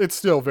 Right. It's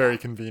still very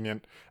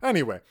convenient.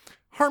 Anyway,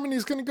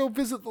 Harmony's gonna go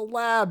visit the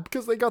lab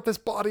because they got this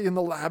body in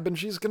the lab, and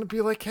she's gonna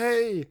be like,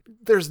 hey,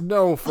 there's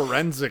no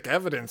forensic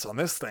evidence on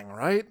this thing,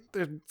 right?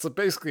 It's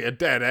basically a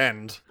dead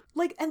end.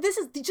 Like, and this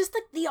is just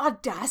like the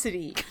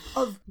audacity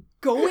of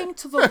going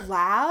to the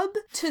lab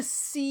to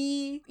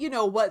see, you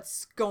know,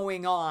 what's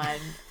going on.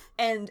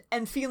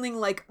 And feeling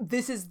like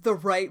this is the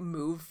right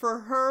move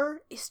for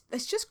her.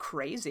 It's just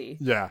crazy.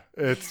 Yeah,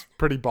 it's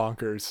pretty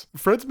bonkers.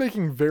 Fred's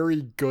making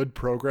very good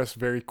progress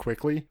very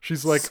quickly.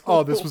 She's like,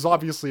 oh, this was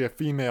obviously a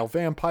female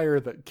vampire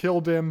that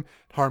killed him.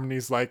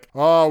 Harmony's like,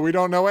 oh, we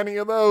don't know any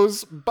of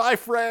those. Bye,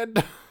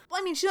 Fred.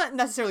 I mean, she's not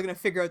necessarily going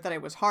to figure out that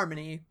it was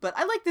Harmony, but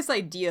I like this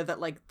idea that,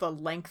 like, the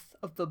length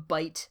of the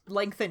bite,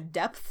 length and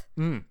depth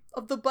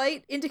of the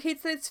bite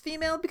indicates that it's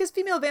female, because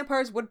female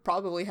vampires would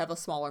probably have a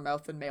smaller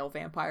mouth than male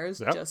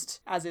vampires,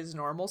 just as is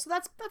normal. So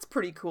that's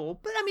pretty cool.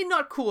 But, I mean,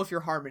 not cool if you're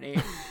Harmony.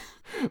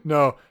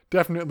 No,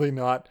 definitely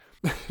not.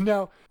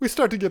 Now, we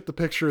start to get the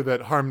picture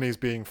that Harmony's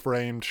being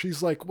framed.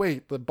 She's like,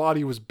 wait, the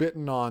body was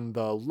bitten on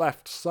the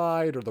left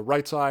side or the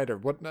right side or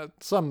what? The wrong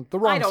side.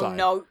 I don't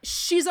know.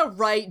 She's a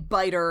right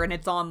biter and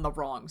it's on the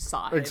wrong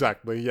side.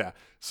 Exactly, yeah.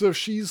 So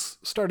she's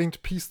starting to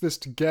piece this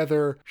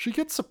together. She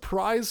gets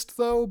surprised,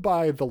 though,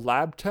 by the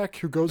lab tech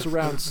who goes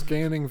around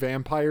scanning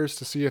vampires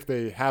to see if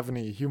they have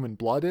any human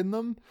blood in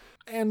them.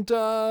 And,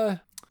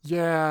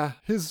 yeah,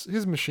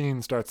 his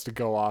machine starts to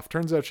go off.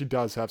 Turns out she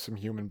does have some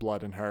human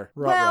blood in her.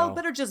 Well,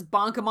 better just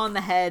bonk him on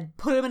the head,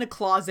 put him in a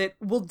closet.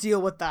 We'll deal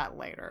with that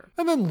later.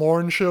 And then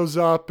Lorne shows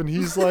up and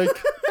he's like,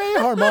 hey,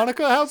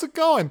 Harmonica, how's it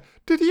going?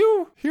 Did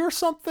you hear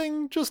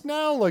something just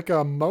now, like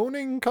a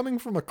moaning coming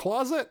from a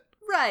closet?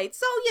 Right,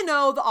 so, you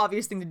know, the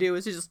obvious thing to do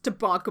is just to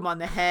bonk him on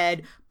the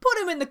head, put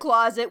him in the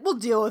closet, we'll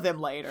deal with him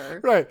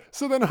later. Right,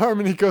 so then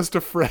Harmony goes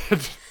to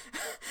Fred.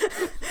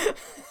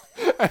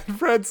 And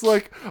Fred's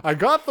like, I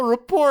got the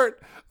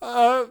report.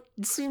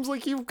 Seems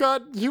like you've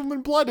got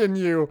human blood in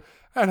you.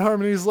 And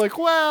Harmony's like,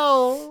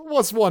 well,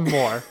 what's one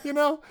more, you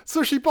know?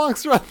 So she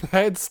bonks her on the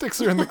head, sticks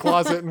her in the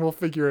closet, and we'll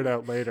figure it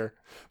out later.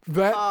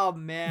 Oh,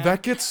 man.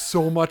 That gets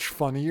so much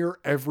funnier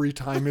every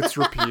time it's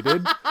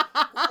repeated.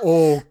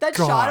 Oh, that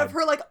God. shot of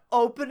her, like,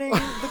 opening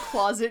the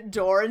closet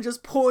door and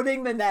just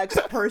putting the next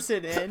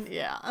person in.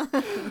 Yeah.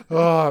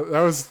 Oh,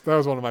 that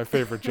was one of my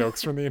favorite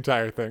jokes from the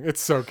entire thing.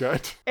 It's so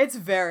good. It's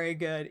very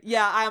good.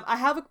 Yeah, I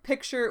have a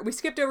picture. We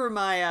skipped over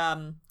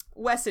my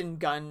Wesson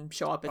gun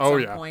show up at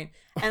some point.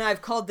 And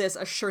I've called this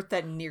a shirt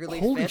that nearly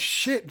Holy fits.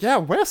 shit. Yeah,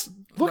 Wes,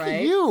 look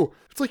at you.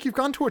 It's like you've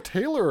gone to a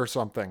tailor or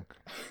something.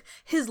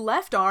 His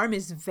left arm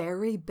is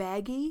very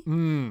baggy.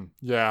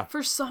 Yeah.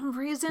 For some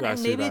reason. Yeah,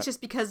 and maybe it's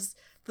just because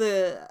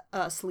the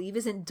sleeve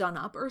isn't done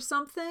up or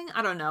something.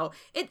 I don't know.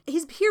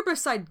 He's here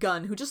beside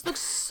Gunn, who just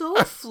looks so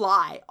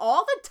fly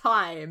all the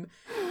time.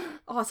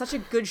 Oh, such a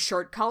good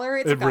shirt color.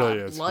 It's like really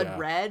a is, blood yeah.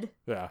 red.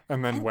 Yeah.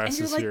 And then Wes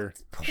is like, here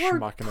poor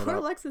schmucking it up.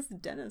 Alexis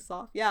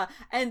Denisoff. Yeah.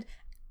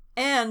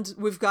 And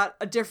we've got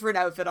a different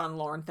outfit on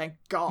Lorne, thank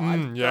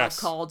God. Yes.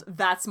 Called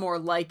That's More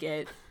Like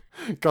It.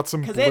 Got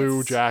some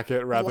blue it's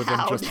jacket rather than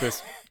loud. just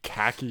this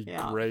khaki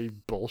gray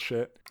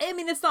bullshit. I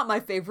mean, it's not my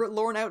favorite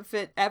Lorne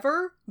outfit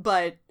ever,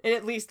 but it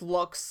at least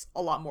looks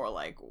a lot more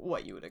like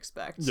what you would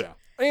expect. Yeah.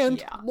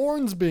 And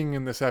Lorne's being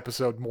in this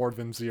episode more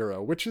than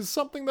Zero, which is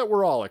something that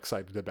we're all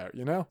excited about,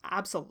 you know?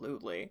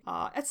 Absolutely.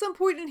 At some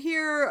point in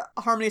here,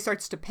 Harmony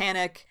starts to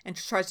panic and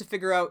tries to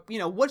figure out, you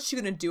know, what's she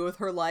going to do with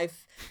her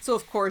life. So,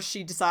 of course,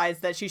 she decides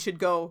that she should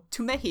go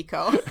to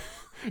Mexico.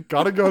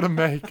 Gotta go to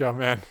Mexico,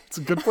 man. It's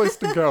a good place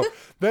to go.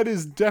 That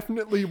is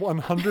definitely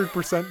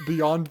 100%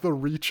 beyond the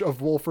reach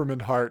of Wolfram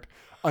and Hart,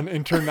 an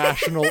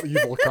international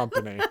evil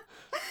company.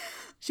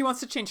 She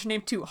wants to change her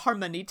name to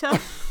Harmonita.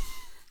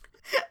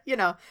 You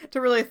know, to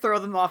really throw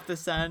them off the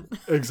scent.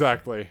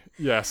 Exactly.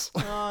 Yes.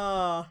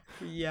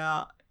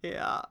 Yeah.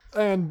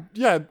 And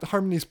yeah,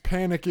 Harmony's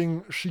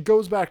panicking. She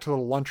goes back to the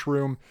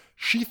lunchroom.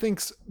 She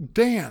thinks,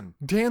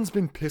 Dan's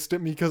been pissed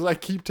at me because I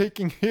keep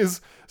taking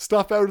his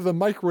stuff out of the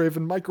microwave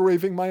and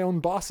microwaving my own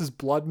boss's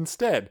blood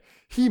instead.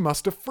 He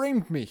must have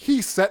framed me.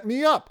 He set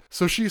me up.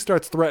 So she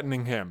starts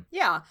threatening him.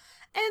 Yeah.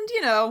 And,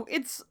 you know,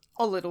 it's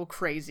a little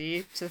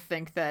crazy to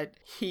think that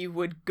he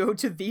would go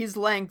to these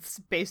lengths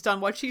based on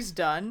what she's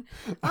done.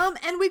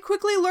 And we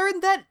quickly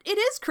learned that it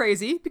is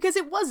crazy because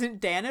it wasn't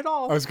Dan at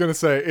all. I was going to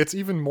say, it's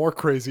even more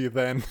crazy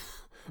than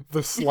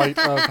the slight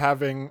of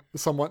having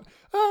someone...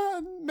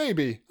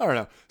 maybe. I don't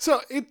know.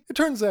 So it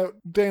turns out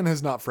Dan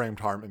has not framed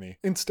Harmony.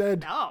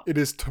 Instead, it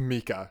is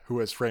Tamika who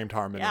has framed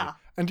Harmony. Yeah.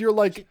 And you're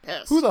like,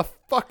 who the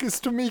fuck is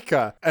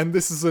Tamika? And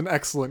this is an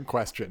excellent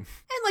question.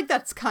 And, like,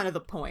 that's kind of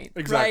the point,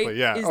 Exactly, right?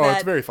 yeah. Is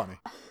It's very funny.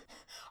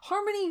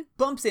 Harmony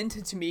bumps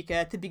into Tamika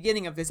at the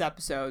beginning of this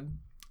episode,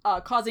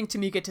 causing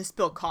Tamika to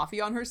spill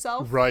coffee on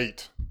herself.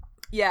 Right.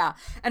 Yeah,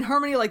 and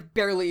Harmony, like,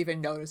 barely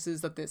even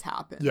notices that this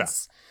happens. Yeah.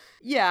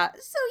 Yeah,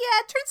 so yeah,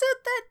 it turns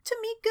out that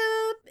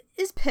Tamika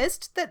is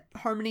pissed that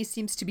Harmony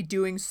seems to be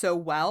doing so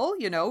well.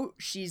 You know,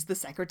 she's the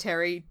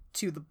secretary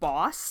to the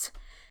boss.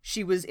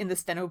 She was in the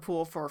steno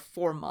pool for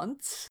 4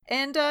 months.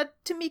 And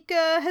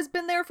Tamika has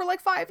been there for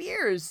like 5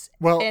 years.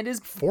 Well, and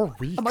is 4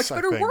 weeks, a much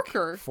better I think,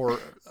 worker. For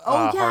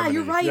Oh, yeah, Harmony.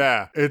 you're right.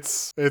 Yeah,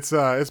 it's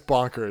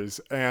bonkers.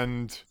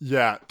 And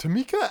yeah,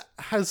 Tamika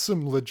has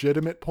some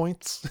legitimate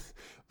points.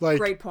 Like,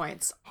 great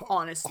points,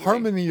 honestly.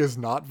 Harmony is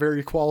not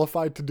very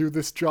qualified to do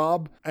this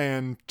job,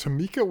 and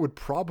Tamika would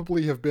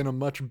probably have been a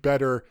much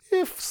better,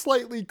 if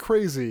slightly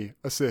crazy,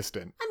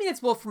 assistant. I mean,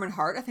 it's Wolfram and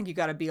Hart. I think you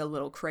gotta be a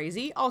little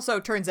crazy.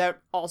 Also, turns out,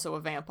 also a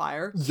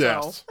vampire.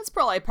 Yes. So that's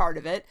probably part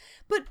of it.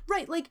 But,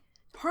 right, like,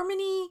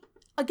 Harmony,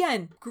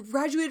 again,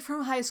 graduated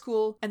from high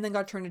school and then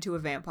got turned into a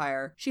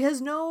vampire. She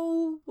has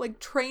no, like,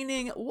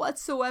 training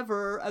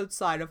whatsoever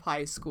outside of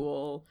high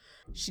school.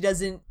 She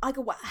doesn't, like,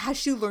 has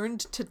she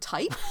learned to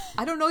type?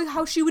 I don't know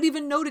how she would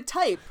even know to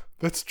type.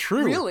 That's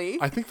true. Really?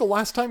 I think the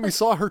last time we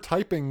saw her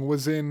typing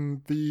was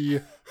in the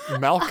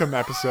Malcolm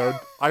episode,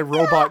 I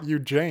Robot You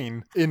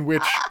Jane, in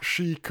which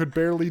she could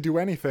barely do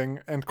anything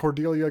and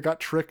Cordelia got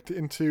tricked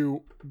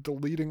into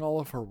deleting all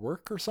of her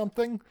work or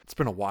something. It's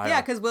been a while.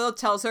 Yeah, because Willow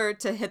tells her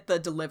to hit the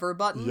deliver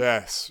button.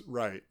 Yes,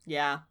 right.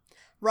 Yeah.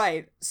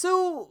 Right.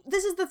 So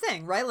this is the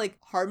thing, right? Like,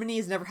 Harmony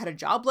has never had a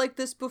job like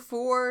this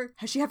before.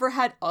 Has she ever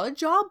had a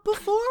job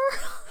before?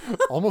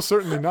 Almost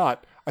certainly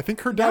not. I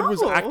think her dad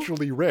was No.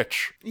 actually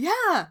rich.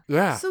 Yeah.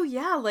 Yeah. So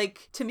yeah,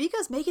 like,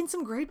 Tamika's making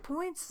some great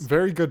points.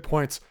 Very good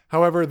points.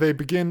 However, they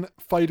begin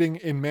fighting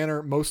in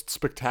manner most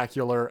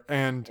spectacular,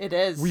 and It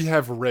is. we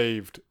have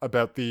raved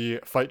about the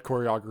fight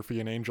choreography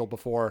in Angel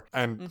before,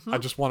 and I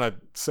just want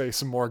to say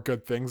some more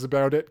good things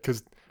about it,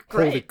 because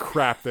holy Great.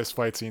 crap, this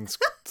fight scene's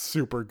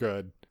super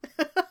good.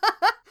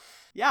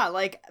 Yeah,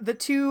 like, the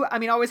two, I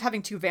mean, always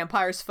having two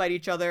vampires fight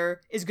each other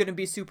is going to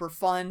be super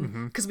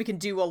fun, because we can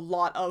do a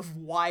lot of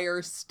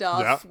wire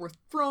stuff. Yeah. We're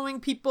throwing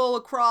people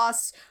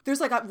across.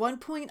 There's, like, at one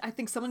point, I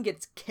think someone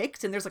gets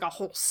kicked, and there's, like, a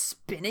whole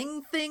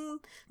spinning thing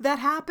that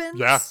happens.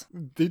 Yeah.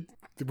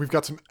 We've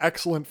got some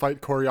excellent fight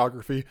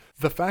choreography.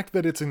 The fact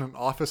that it's in an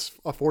office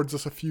affords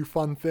us a few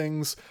fun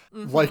things,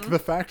 like the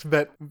fact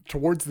that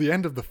towards the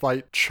end of the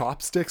fight,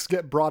 chopsticks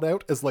get brought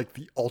out as like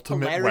the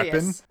ultimate Hilarious.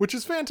 weapon, which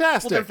is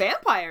fantastic. Well, they're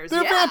vampires.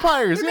 They're yeah.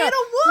 vampires, They're yeah. made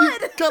of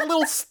wood. You've got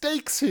little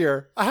stakes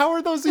here. How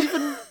are those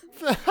even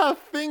a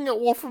thing at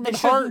Wolfram They and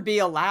shouldn't Hart? be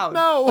allowed.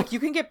 No. Like, you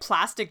can get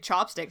plastic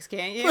chopsticks,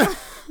 can't you?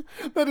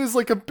 That is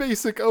like a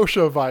basic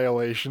OSHA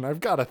violation,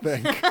 I've got to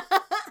think.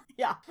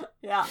 Yeah.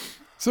 Yeah.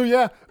 So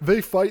yeah,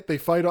 they fight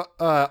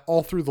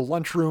all through the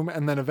lunchroom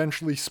and then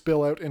eventually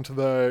spill out into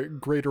the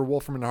greater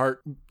Wolfram and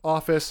Hart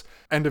office.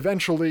 And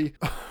eventually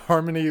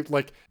Harmony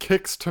like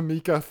kicks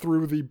Tamika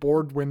through the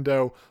board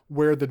window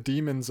where the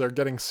demons are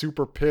getting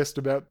super pissed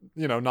about,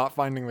 you know, not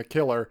finding the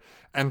killer,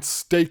 and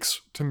stakes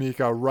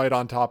Tamika right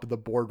on top of the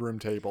boardroom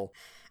table.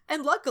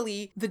 And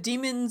luckily, the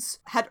demons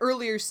had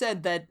earlier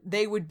said that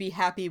they would be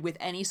happy with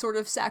any sort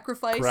of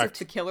sacrifice Correct. if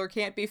the killer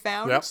can't be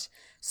found. Yep.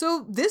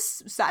 So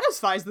this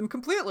satisfies them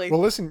completely.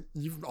 Well, listen,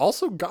 you've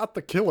also got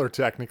the killer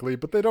technically,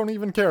 but they don't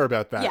even care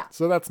about that. Yeah.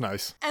 So that's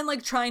nice. And,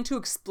 like, trying to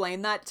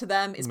explain that to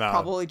them is No.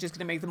 probably just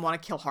going to make them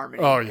want to kill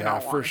Harmony. Oh in yeah, all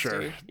for honesty.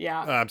 sure.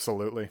 Yeah.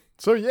 Absolutely.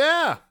 So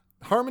yeah,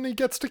 Harmony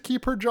gets to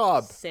keep her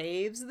job.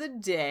 Saves the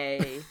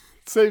day.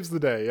 Saves the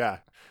day, yeah.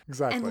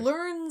 Exactly. And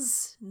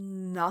learns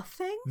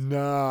nothing?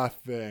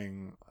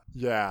 Nothing.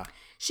 Yeah.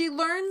 She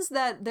learns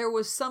that there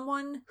was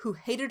someone who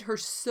hated her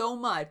so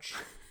much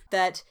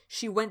that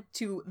she went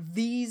to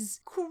these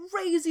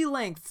crazy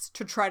lengths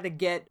to try to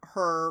get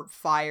her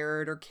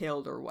fired or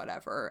killed or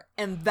whatever.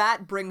 And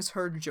that brings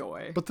her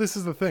joy. But this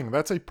is the thing.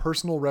 That's a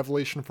personal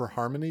revelation for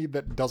Harmony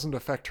that doesn't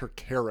affect her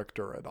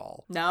character at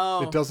all.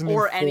 No. It doesn't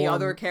or any inform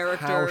other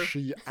character. how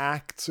she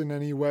acts in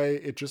any way.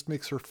 It just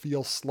makes her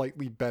feel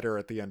slightly better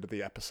at the end of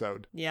the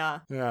episode. Yeah.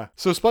 Yeah.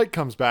 So Spike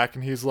comes back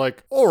and he's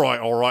like, all right.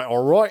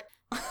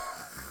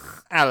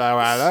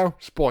 Hello,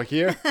 Spike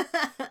here.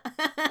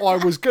 I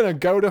was gonna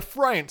go to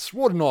France,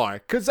 wouldn't I?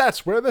 'Cause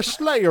that's where the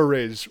Slayer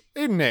is,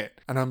 isn't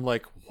it? And I'm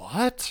like,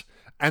 what?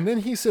 And then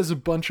he says a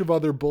bunch of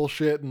other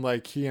bullshit, and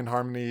like he and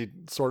Harmony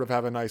sort of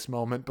have a nice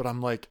moment, but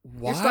I'm like,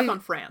 why? You're stuck on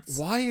France.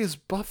 Why is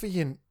Buffy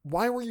in?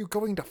 Why were you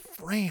going to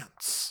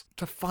France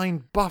to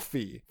find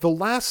Buffy? The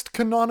last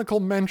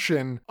canonical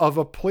mention of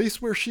a place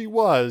where she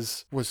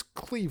was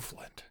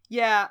Cleveland.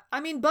 Yeah,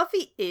 I mean,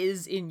 Buffy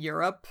is in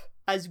Europe,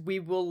 as we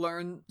will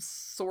learn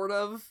sort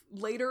of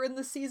later in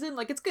the season.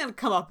 Like, it's gonna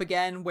come up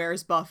again,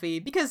 where's Buffy?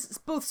 Because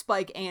both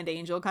Spike and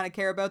Angel kind of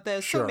care about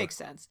this, so Sure. it makes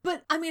sense.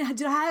 But, I mean,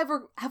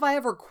 have I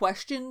ever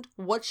questioned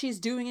what she's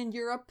doing in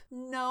Europe?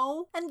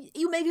 No. And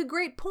you make a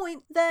great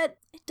point that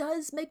it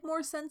does make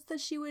more sense that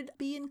she would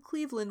be in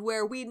Cleveland,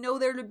 where we know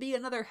there to be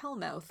another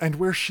Hellmouth. And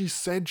where she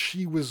said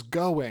she was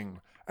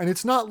going. And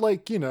it's not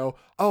like, you know,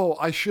 oh,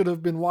 I should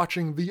have been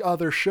watching the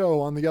other show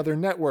on the other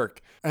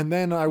network, and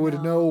then I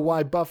would know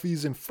why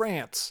Buffy's in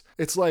France.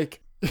 It's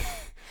like,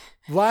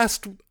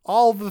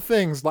 All the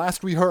things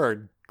last we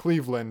heard.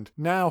 Cleveland,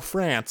 now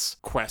France.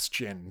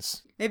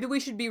 Questions. Maybe we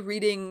should be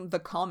reading the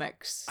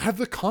comics. Have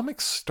the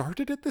comics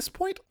started at this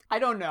point? I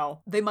don't know.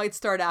 They might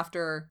start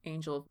after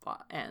Angel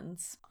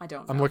ends. I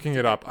don't know. I'm looking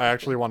it up. I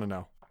actually want to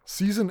know.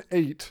 Season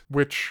 8,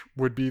 which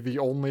would be the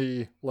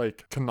only,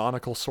 like,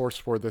 canonical source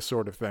for this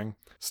sort of thing,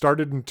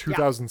 started in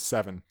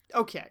 2007.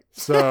 Okay.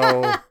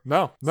 So,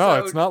 no,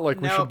 So, it's not like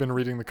we should nope. have been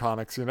reading the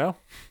comics, you know?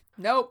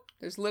 Nope.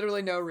 There's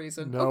literally no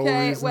reason. No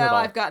okay, reason at well,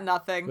 all. I've got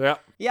nothing. Yeah.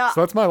 Yeah.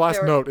 So that's my last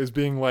there- note, is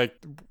being like,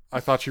 I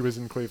thought she was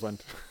in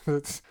Cleveland.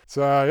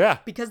 So, yeah.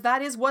 Because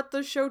that is what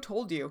the show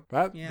told you.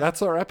 Yeah.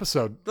 That's our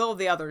episode.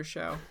 The other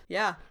show.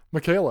 Yeah.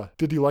 Michaela,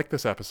 did you like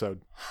this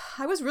episode?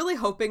 I was really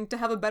hoping to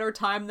have a better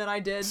time than I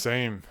did.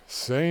 Same.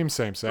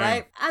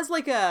 Right? As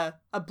like a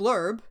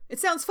blurb, it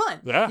sounds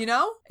fun. Yeah. You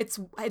know? It's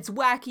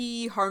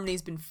wacky,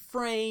 Harmony's been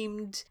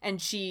framed,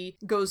 and she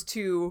goes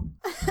to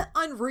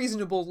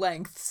unreasonable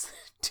lengths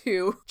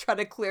to try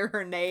to clear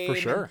her name. For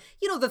sure. And,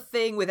 you know, the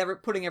thing with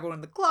putting everyone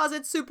in the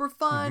closet, super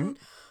fun.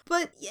 Mm-hmm.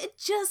 But it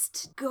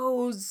just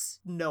goes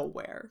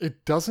nowhere.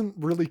 It doesn't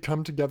really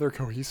come together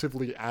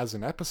cohesively as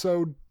an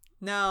episode.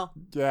 No.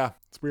 Yeah,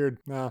 it's weird.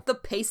 No. The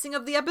pacing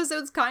of the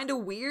episode's kind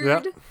of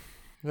weird.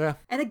 Yeah.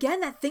 And again,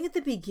 that thing at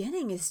the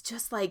beginning is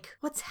just like,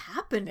 what's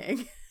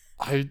happening?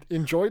 I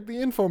enjoyed the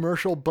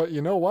infomercial, but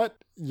you know what?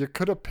 You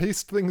could have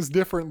paced things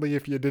differently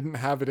if you didn't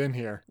have it in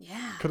here.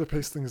 Yeah. Could have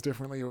paced things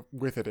differently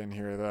with it in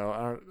here,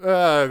 though.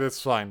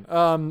 That's fine.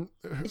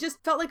 It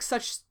just felt like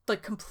such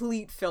like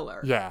complete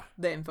filler. Yeah.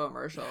 The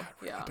infomercial.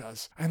 It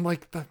does. And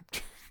like the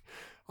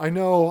I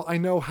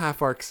know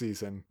half arc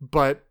season,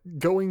 but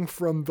going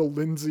from the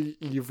Lindsay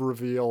Eve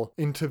reveal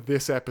into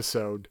this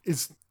episode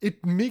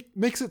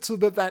makes it so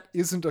that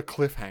isn't a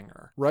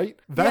cliffhanger, right?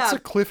 That's Yeah.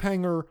 a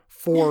cliffhanger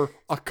for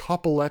a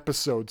couple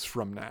episodes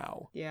from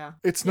now. Yeah.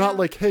 It's not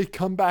like, hey,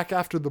 come back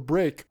after the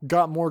break,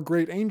 got more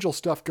great Angel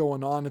stuff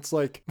going on. It's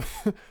like,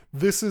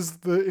 this is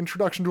the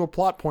introduction to a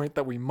plot point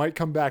that we might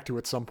come back to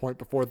at some point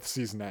before the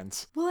season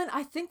ends. Well, and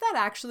I think that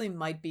actually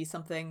might be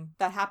something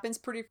that happens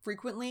pretty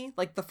frequently.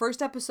 Like the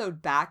first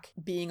episode back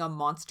being a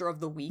monster of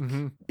the week,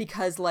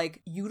 because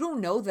like you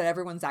don't know that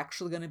everyone's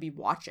actually going to be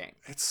watching.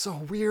 It's so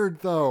weird,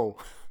 though.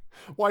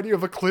 Why do you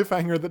have a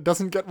cliffhanger that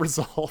doesn't get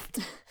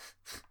resolved?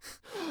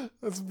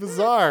 That's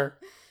bizarre.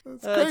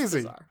 That's crazy.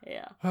 Bizarre.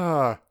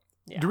 Yeah.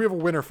 Do we have a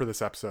winner for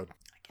this episode?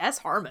 I guess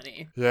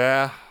Harmony.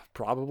 Yeah,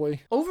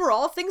 probably.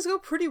 Overall, things go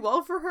pretty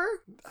well for her.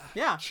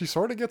 Yeah. She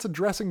sort of gets a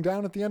dressing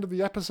down at the end of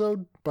the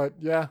episode, but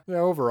yeah,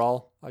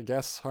 overall, I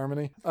guess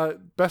Harmony.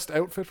 Best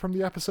outfit from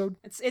the episode?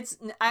 It's.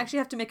 I actually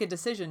have to make a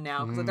decision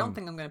now because I don't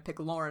think I'm going to pick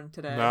Lauren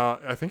today. No,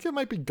 I think it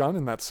might be Gunn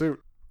in that suit.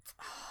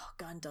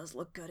 Gunn does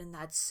look good in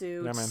that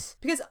suit. Yeah, man.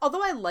 Because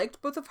although I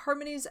liked both of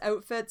Harmony's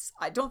outfits,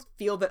 I don't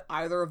feel that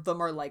either of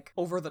them are like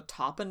over the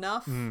top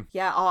enough.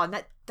 Yeah,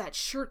 and that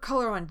shirt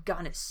color on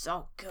Gunn is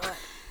so good.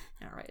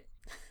 All right.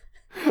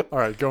 All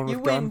right, going with You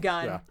win,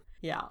 Gunn. Gunn.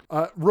 Yeah.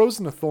 Rose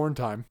and a Thorn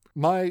time.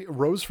 My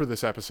rose for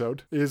this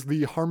episode is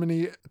the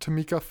Harmony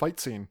Tamika fight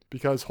scene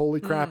because holy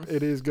crap,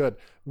 it is good.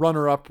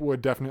 Runner up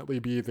would definitely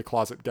be the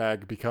closet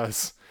gag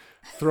because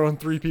throwing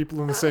 3 people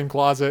in the same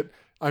closet.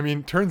 I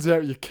mean, turns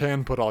out you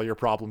can put all your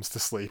problems to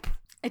sleep.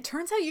 It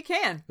turns out you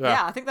can. Yeah.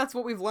 Yeah, I think that's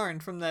what we've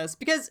learned from this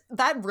because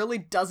that really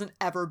doesn't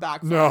ever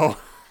backfire. No,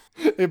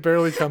 it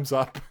barely comes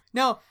up.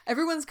 No,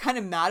 everyone's kind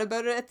of mad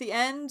about it at the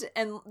end,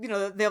 and you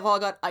know they've all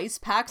got ice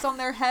packs on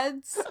their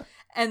heads,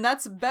 and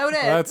that's about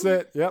it. That's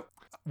it. Yep.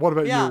 What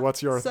about Yeah, you?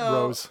 What's your so-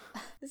 rose?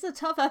 It's a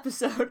tough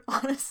episode,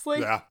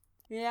 honestly. Yeah.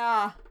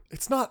 Yeah.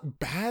 It's not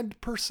bad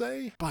per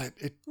se, but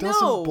it doesn't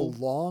No.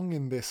 belong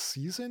in this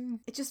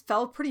season. It just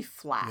fell pretty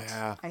flat,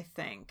 Yeah. I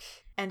think.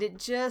 And it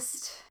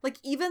just, like,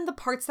 even the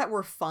parts that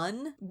were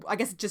fun, I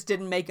guess it just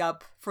didn't make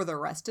up for the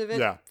rest of it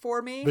Yeah.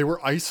 for me. They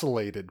were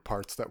isolated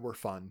parts that were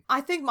fun.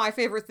 I think my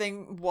favorite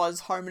thing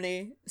was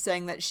Harmony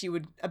saying that she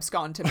would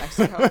abscond to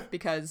Mexico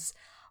because,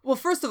 well,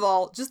 first of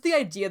all, just the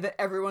idea that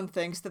everyone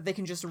thinks that they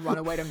can just run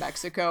away to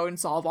Mexico and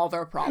solve all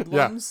their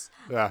problems.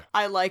 Yeah.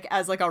 I like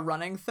as like a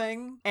running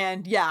thing.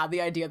 And yeah,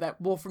 the idea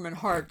that Wolfram and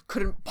Hart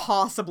couldn't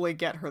possibly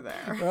get her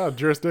there. Oh,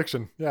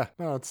 jurisdiction. Yeah.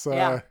 No, it's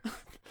Yeah.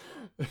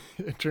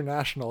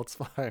 international. It's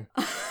fine.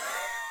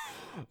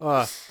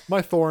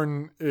 My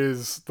thorn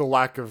is the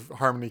lack of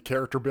Harmony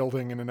character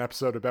building in an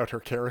episode about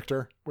her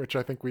character, which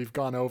I think we've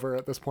gone over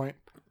at this point.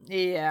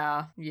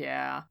 Yeah,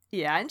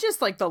 and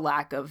just like the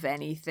lack of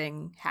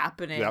anything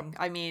happening. Yep.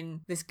 I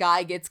mean, this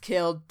guy gets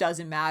killed,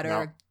 doesn't matter.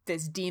 No.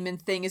 This demon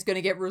thing is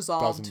gonna get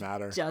resolved.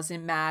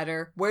 Doesn't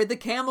matter. Where'd the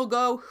camel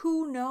go?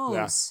 Who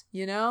knows?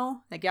 You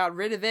know? They got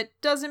rid of it.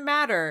 Doesn't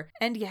matter.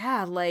 And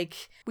yeah,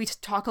 like, we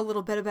talk a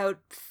little bit about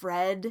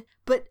Fred,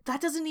 but that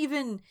doesn't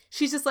even...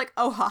 She's just like,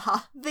 oh,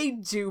 haha, they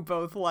do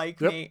both like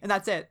me. And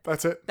that's it.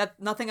 That's it. That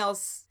nothing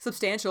else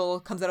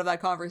substantial comes out of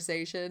that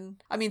conversation.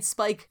 I mean,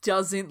 Spike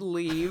doesn't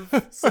leave,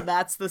 so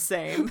that's the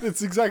same.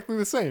 It's exactly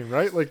the same,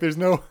 right? Like there's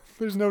no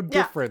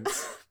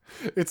difference.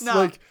 It's No.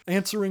 like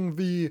answering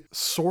the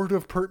sort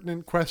of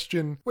pertinent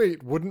question,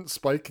 wait, wouldn't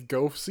Spike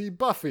go see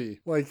Buffy?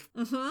 Like,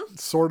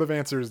 sort of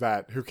answers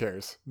that. Who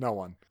cares? No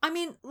one. I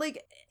mean,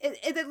 like,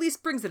 it at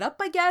least brings it up,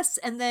 I guess,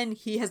 and then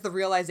he has the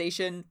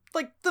realization,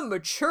 like, the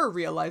mature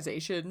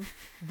realization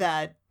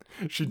that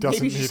She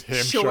doesn't maybe need him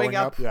showing showing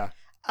up. up. Yeah.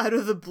 out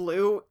of the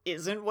blue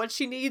isn't what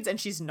she needs, and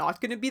she's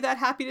not going to be that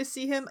happy to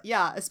see him.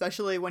 Yeah,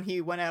 especially when he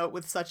went out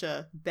with such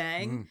a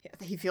bang.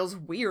 He feels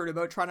weird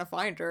about trying to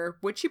find her,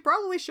 which he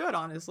probably should,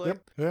 honestly.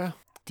 Yep. Yeah.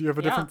 Do you have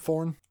a Yeah. different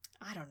thorn?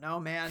 I don't know,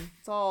 man.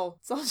 It's all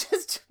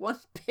just one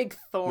big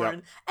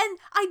thorn. And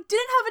I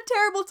didn't have a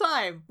terrible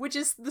time, which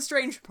is the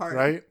strange part.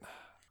 Right?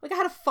 Like, I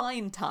had a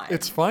fine time.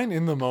 It's fine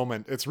in the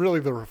moment. It's really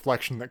the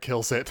reflection that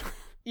kills it.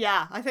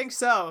 Yeah, I think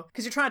so.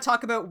 Because you're trying to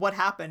talk about what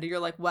happened. And you're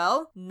like,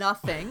 well,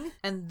 nothing.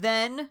 And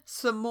then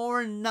some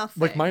more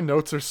nothing. Like, my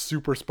notes are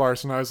super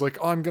sparse, and I was like,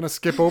 oh, I'm going to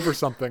skip over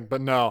something.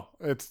 But no,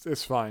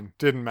 it's fine.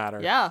 Didn't matter.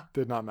 Yeah.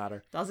 Did not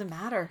matter. Doesn't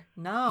matter.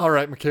 No. All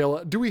right,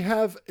 Michaela, do we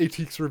have a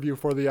Teeks review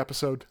for the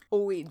episode?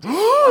 Oh, we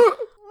do.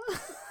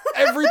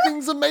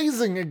 Everything's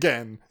amazing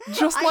again.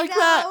 Just I like know.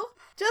 that.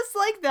 Just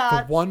like The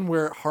that. one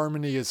where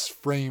Harmony is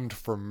framed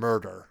for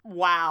murder.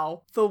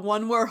 Wow. The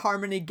one where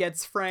Harmony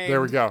gets framed.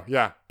 There we go.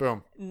 Yeah,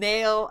 boom.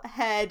 Nail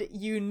head,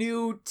 you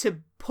knew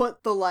to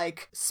put the,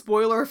 like,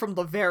 spoiler from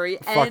the very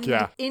end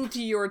yeah.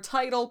 into your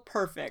title.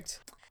 Perfect.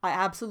 I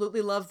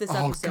absolutely love this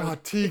episode. God,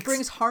 It Teeks.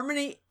 brings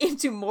Harmony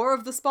into more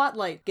of the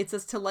spotlight, gets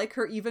us to like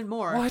her even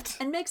more, What?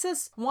 and makes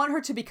us want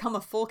her to become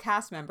a full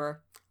cast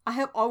member. I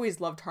have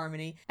always loved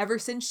Harmony, ever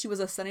since she was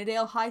a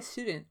Sunnydale High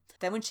student.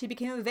 Then when she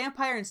became a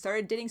vampire and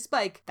started dating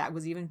Spike, that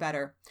was even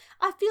better.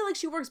 I feel like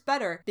she works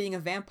better being a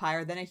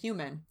vampire than a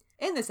human.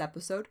 In this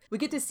episode, we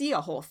get to see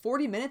a whole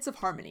 40 minutes of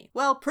Harmony.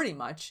 Well, pretty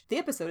much. The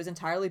episode is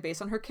entirely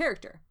based on her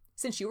character.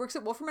 Since she works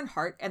at Wolfram and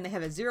Hart and they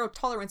have a zero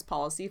tolerance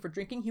policy for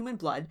drinking human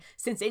blood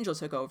since Angel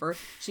took over,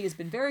 she has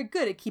been very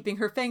good at keeping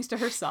her fangs to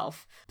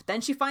herself. But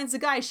then she finds the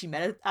guy she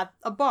met at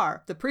a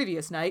bar the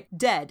previous night,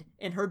 dead,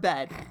 in her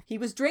bed. He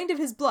was drained of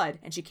his blood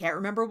and she can't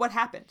remember what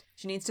happened.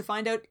 She needs to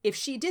find out if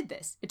she did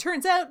this. It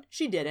turns out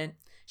she didn't.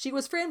 She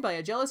was framed by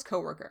a jealous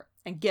coworker.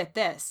 And get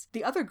this,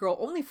 the other girl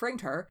only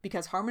framed her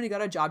because Harmony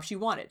got a job she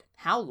wanted.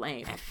 How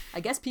lame. I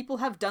guess people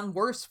have done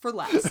worse for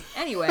less.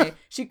 Anyway,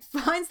 she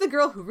finds the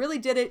girl who really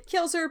did it,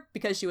 kills her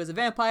because she was a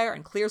vampire,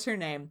 and clears her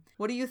name.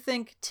 What do you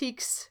think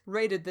Teeks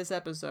rated this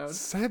episode?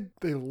 Said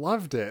they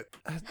loved it.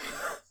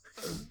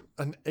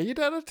 An 8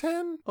 out of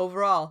 10?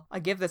 Overall, I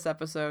give this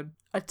episode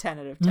a 10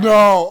 out of 10.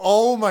 No.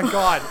 Oh my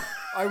god.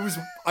 I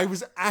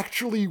was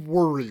actually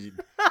worried.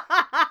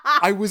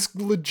 I was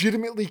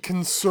legitimately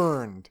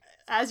concerned.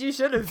 As you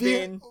should have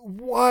been.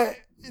 What?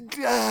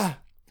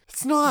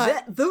 It's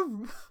not.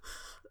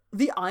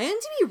 The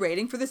IMDb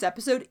rating for this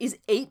episode is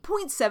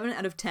 8.7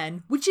 out of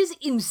 10, which is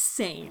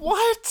insane.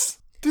 What?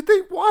 Did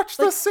they watch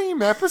the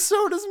same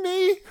episode as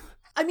me?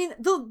 I mean,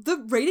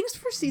 the ratings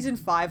for season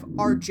 5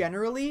 are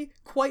generally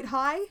quite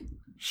high,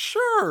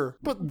 Sure,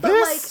 but but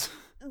this...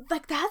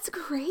 like that's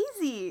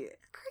crazy.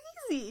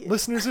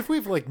 Listeners, if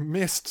we've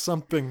missed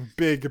something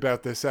big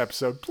about this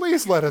episode,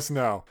 please let us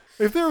know.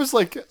 If there was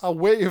a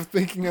way of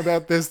thinking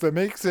about this that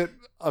makes it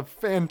a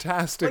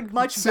fantastic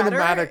much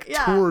cinematic better?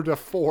 Yeah. tour de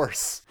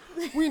force,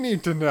 we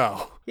need to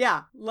know.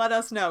 Yeah, let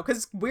us know,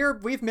 because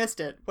we've missed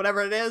it.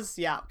 Whatever it is,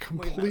 yeah,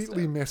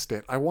 Completely missed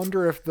it. I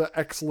wonder if the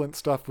excellent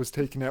stuff was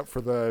taken out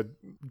for the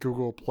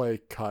Google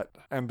Play cut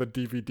and the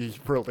DVD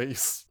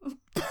release.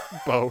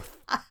 Both.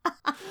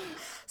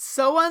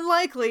 So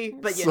unlikely,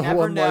 but you So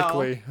never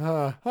unlikely.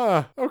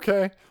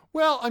 Okay.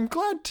 Well, I'm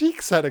glad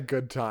Teeks had a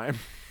good time.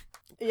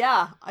 know.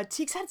 Yeah,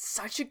 Teeks had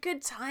such a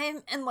good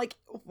time and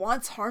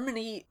wants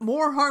Harmony,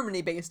 more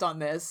Harmony based on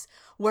this.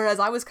 Whereas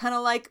I was kind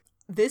of like,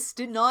 this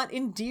did not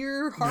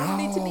endear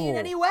Harmony to me in No.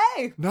 any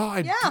way. No,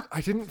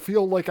 I didn't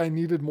feel like I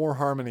needed more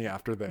Harmony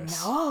after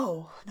this.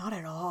 No, not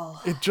at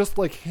all. It just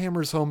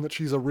hammers home that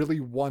she's a really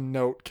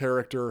one-note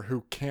character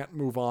who can't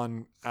move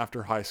on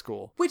after high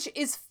school. Which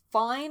is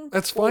fine.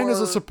 That's fine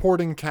as a for-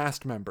 supporting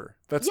cast member.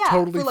 That's yeah,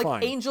 totally for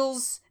fine.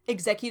 Angel's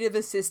executive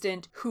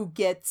assistant who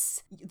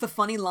gets the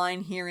funny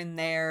line here and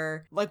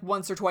there,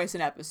 once or twice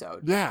an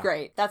episode. Yeah.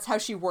 Great. That's how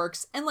she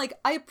works. And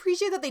I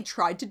appreciate that they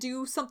tried to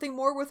do something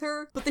more with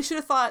her, but they should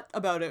have thought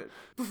about it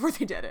before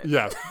they did it.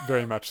 Yeah,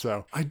 very much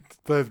so.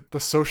 The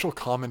social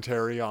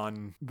commentary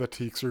on the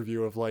Teeks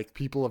review of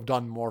people have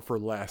done more for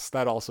less,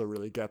 that also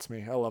really gets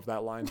me. I love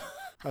that line.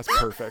 That's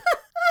perfect.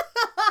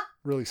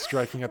 Really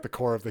striking at the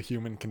core of the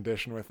human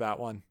condition with that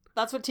one.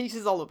 That's what Teeks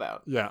is all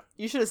about. Yeah.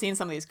 You should have seen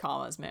some of these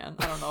commas, man.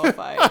 I don't know if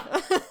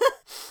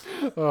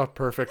I... Oh,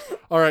 perfect.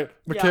 All right,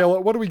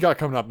 Michaela, what do we got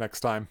coming up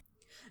next time?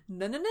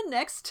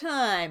 Next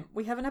time,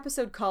 we have an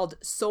episode called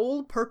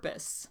Soul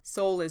Purpose.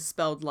 Soul is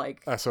spelled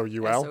like SOUL?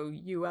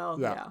 S-O-U-L.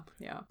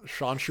 Yeah.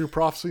 Shanshu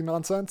prophecy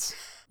nonsense?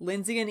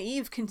 Lindsay and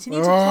Eve continue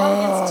to plot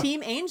against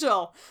Team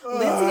Angel.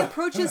 Lindsay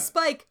approaches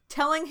Spike,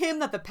 telling him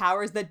that the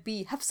powers that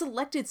be have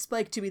selected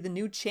Spike to be the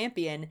new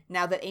champion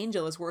now that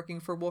Angel is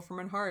working for Wolfram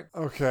and Hart.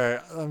 Okay,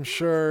 I'm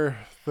sure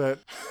that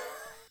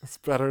it's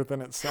better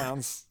than it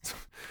sounds.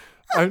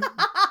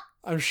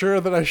 I'm sure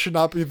that I should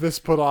not be this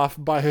put off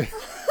by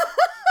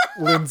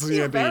Lindsay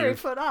You're and very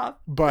Eve. put off.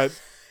 But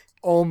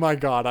oh my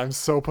god, I'm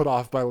so put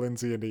off by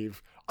Lindsay and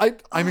Eve.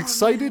 I'm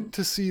excited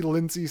to see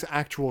Lindsay's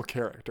actual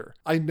character.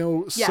 I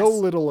know so Yes.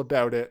 little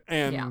about it,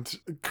 and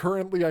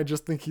currently I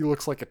just think he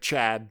looks like a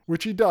Chad,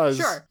 which he does.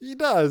 Sure. He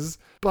does,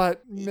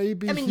 but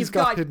maybe I mean, he's you've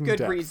got hidden good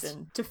depths.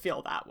 reason to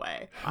feel that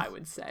way, I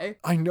would say.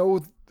 I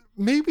know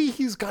maybe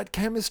he's got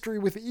chemistry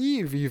with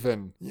Eve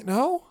even, you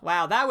know?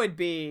 Wow, that would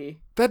be...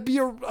 That'd be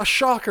a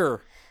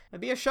shocker. That'd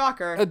be a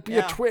shocker. That'd be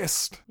yeah. a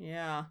twist.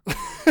 Yeah.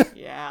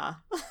 Yeah.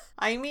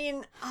 I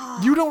mean,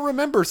 You don't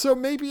remember, so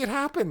maybe it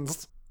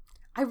happens.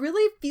 I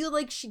really feel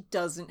like she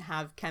doesn't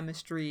have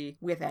chemistry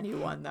with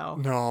anyone, though.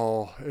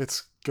 No,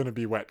 it's gonna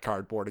be wet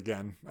cardboard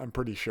again, I'm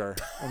pretty sure.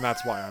 And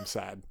that's why I'm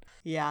sad.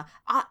 Yeah.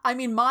 I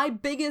mean, my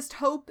biggest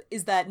hope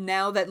is that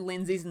now that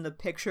Lindsay's in the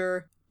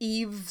picture,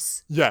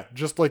 Eve's Yeah,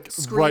 just like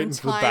screen right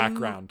into the time,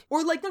 background.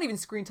 or like not even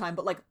screen time,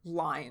 but like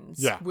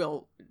lines Yeah.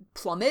 will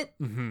plummet.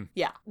 Mm-hmm.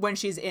 Yeah, when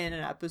she's in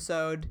an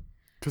episode.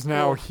 Because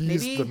now Well,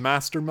 he's maybe- the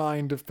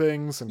mastermind of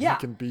things, and Yeah.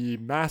 he can be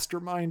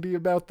mastermindy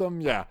about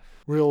them. Yeah,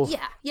 we'll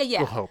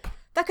hope.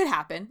 That could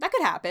happen. That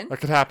could happen. That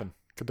could happen.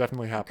 Could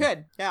definitely happen.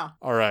 Could. Yeah.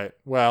 All right.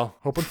 Well,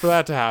 hoping for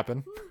that to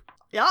happen.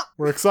 Yeah.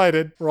 We're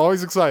excited. We're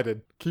always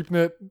excited. Keeping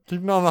it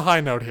on the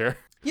high note here.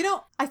 You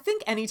know, I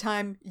think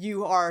anytime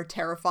you are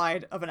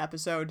terrified of an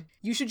episode,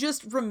 you should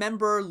just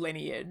remember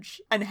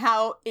Lineage and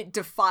how it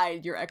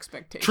defied your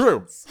expectations.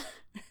 True.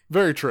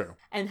 Very true.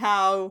 And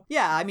how,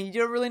 yeah, I mean, you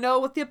don't really know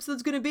what the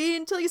episode's going to be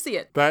until you see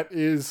it. That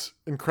is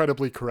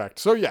incredibly correct.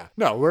 So yeah,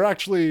 no,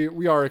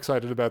 we are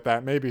excited about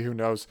that. Maybe, who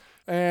knows?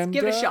 And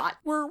Give it a shot.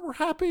 We're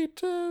happy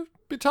to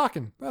be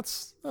talking.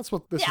 That's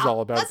what this is Yeah,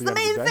 all about. that's at the the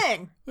end main of the day.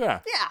 thing. Yeah.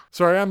 Yeah.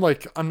 Sorry, I'm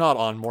not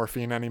on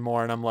morphine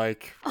anymore, and I'm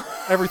like,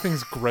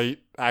 everything's great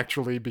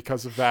actually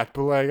because of that.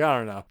 But like, I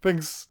don't know,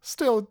 things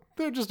still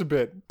they're just a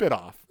bit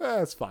off.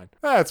 That's fine.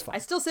 That's fine. I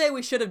still say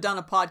we should have done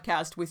a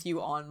podcast with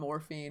you on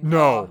morphine.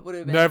 No, Would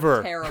have been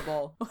never.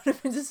 terrible. Would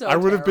have been so I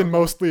would have been terrible.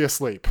 mostly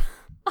asleep.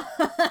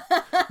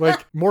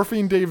 Like,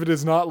 Morphine David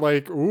is not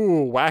like,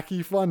 ooh,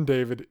 wacky fun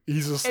David.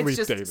 He's asleep It's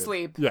just David.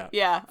 sleep. Yeah.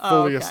 Yeah. Oh,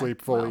 Fully okay.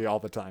 asleep, fully Well, all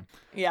the time.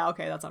 yeah,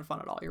 okay, that's not fun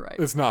at all. You're right.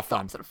 It's not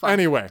fun. opposite of fun.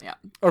 Anyway. Yeah.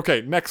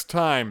 Okay, next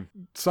time.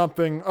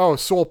 Something. Oh,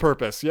 Soul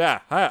Purpose. Yeah.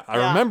 I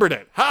Yeah. remembered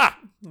it. Ha!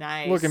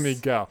 Nice. Look at me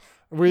go.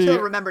 You'll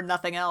remember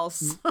nothing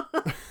else.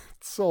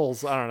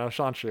 Souls. I don't know.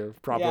 Shanshu,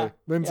 probably. Yeah,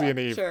 Lindsay yeah, and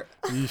Eve. sure.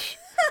 Yeesh.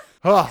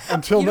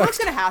 Until You know next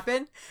what's gonna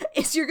happen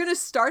is you're gonna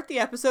start the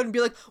episode and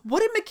be like, "What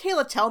did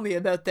Michaela tell me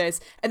about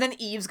this?" And then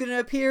Eve's gonna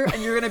appear,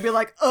 and you're gonna be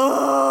like,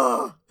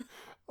 "Oh,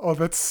 Oh,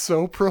 that's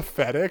so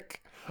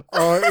prophetic.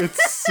 Oh,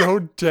 it's so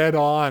dead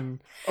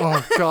on.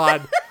 Oh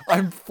God,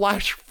 I'm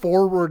flash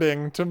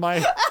forwarding to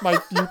my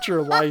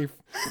future life.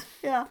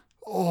 yeah."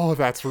 Oh,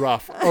 that's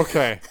rough.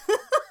 Okay,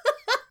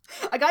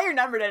 I got your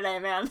number today,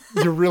 man.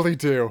 you really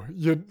do.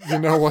 You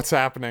know what's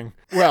happening.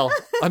 Well,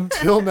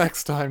 until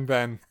next time,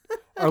 then.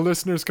 Our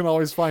listeners can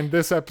always find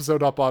this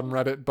episode up on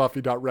Reddit,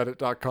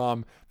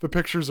 buffy.reddit.com. The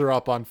pictures are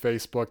up on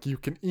Facebook. You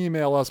can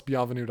email us,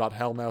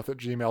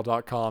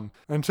 bienvenue.hellmouth@gmail.com.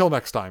 Until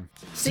next time.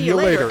 See you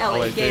later,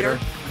 alligator.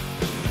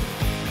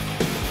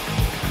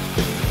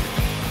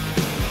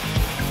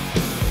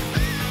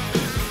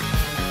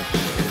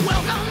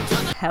 Welcome to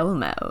the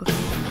Hellmouth.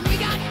 We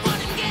got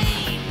fun and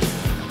games.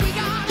 We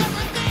got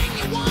everything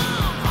you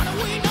want. How do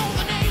we know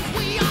the names?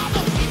 We are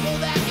the people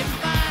that can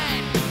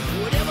find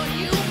whatever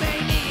you may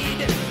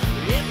need.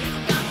 If you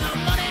got the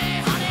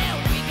money, honey,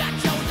 we got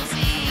your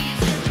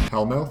disease.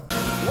 Hellmouth?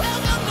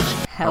 Welcome to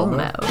the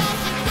Hellmouth.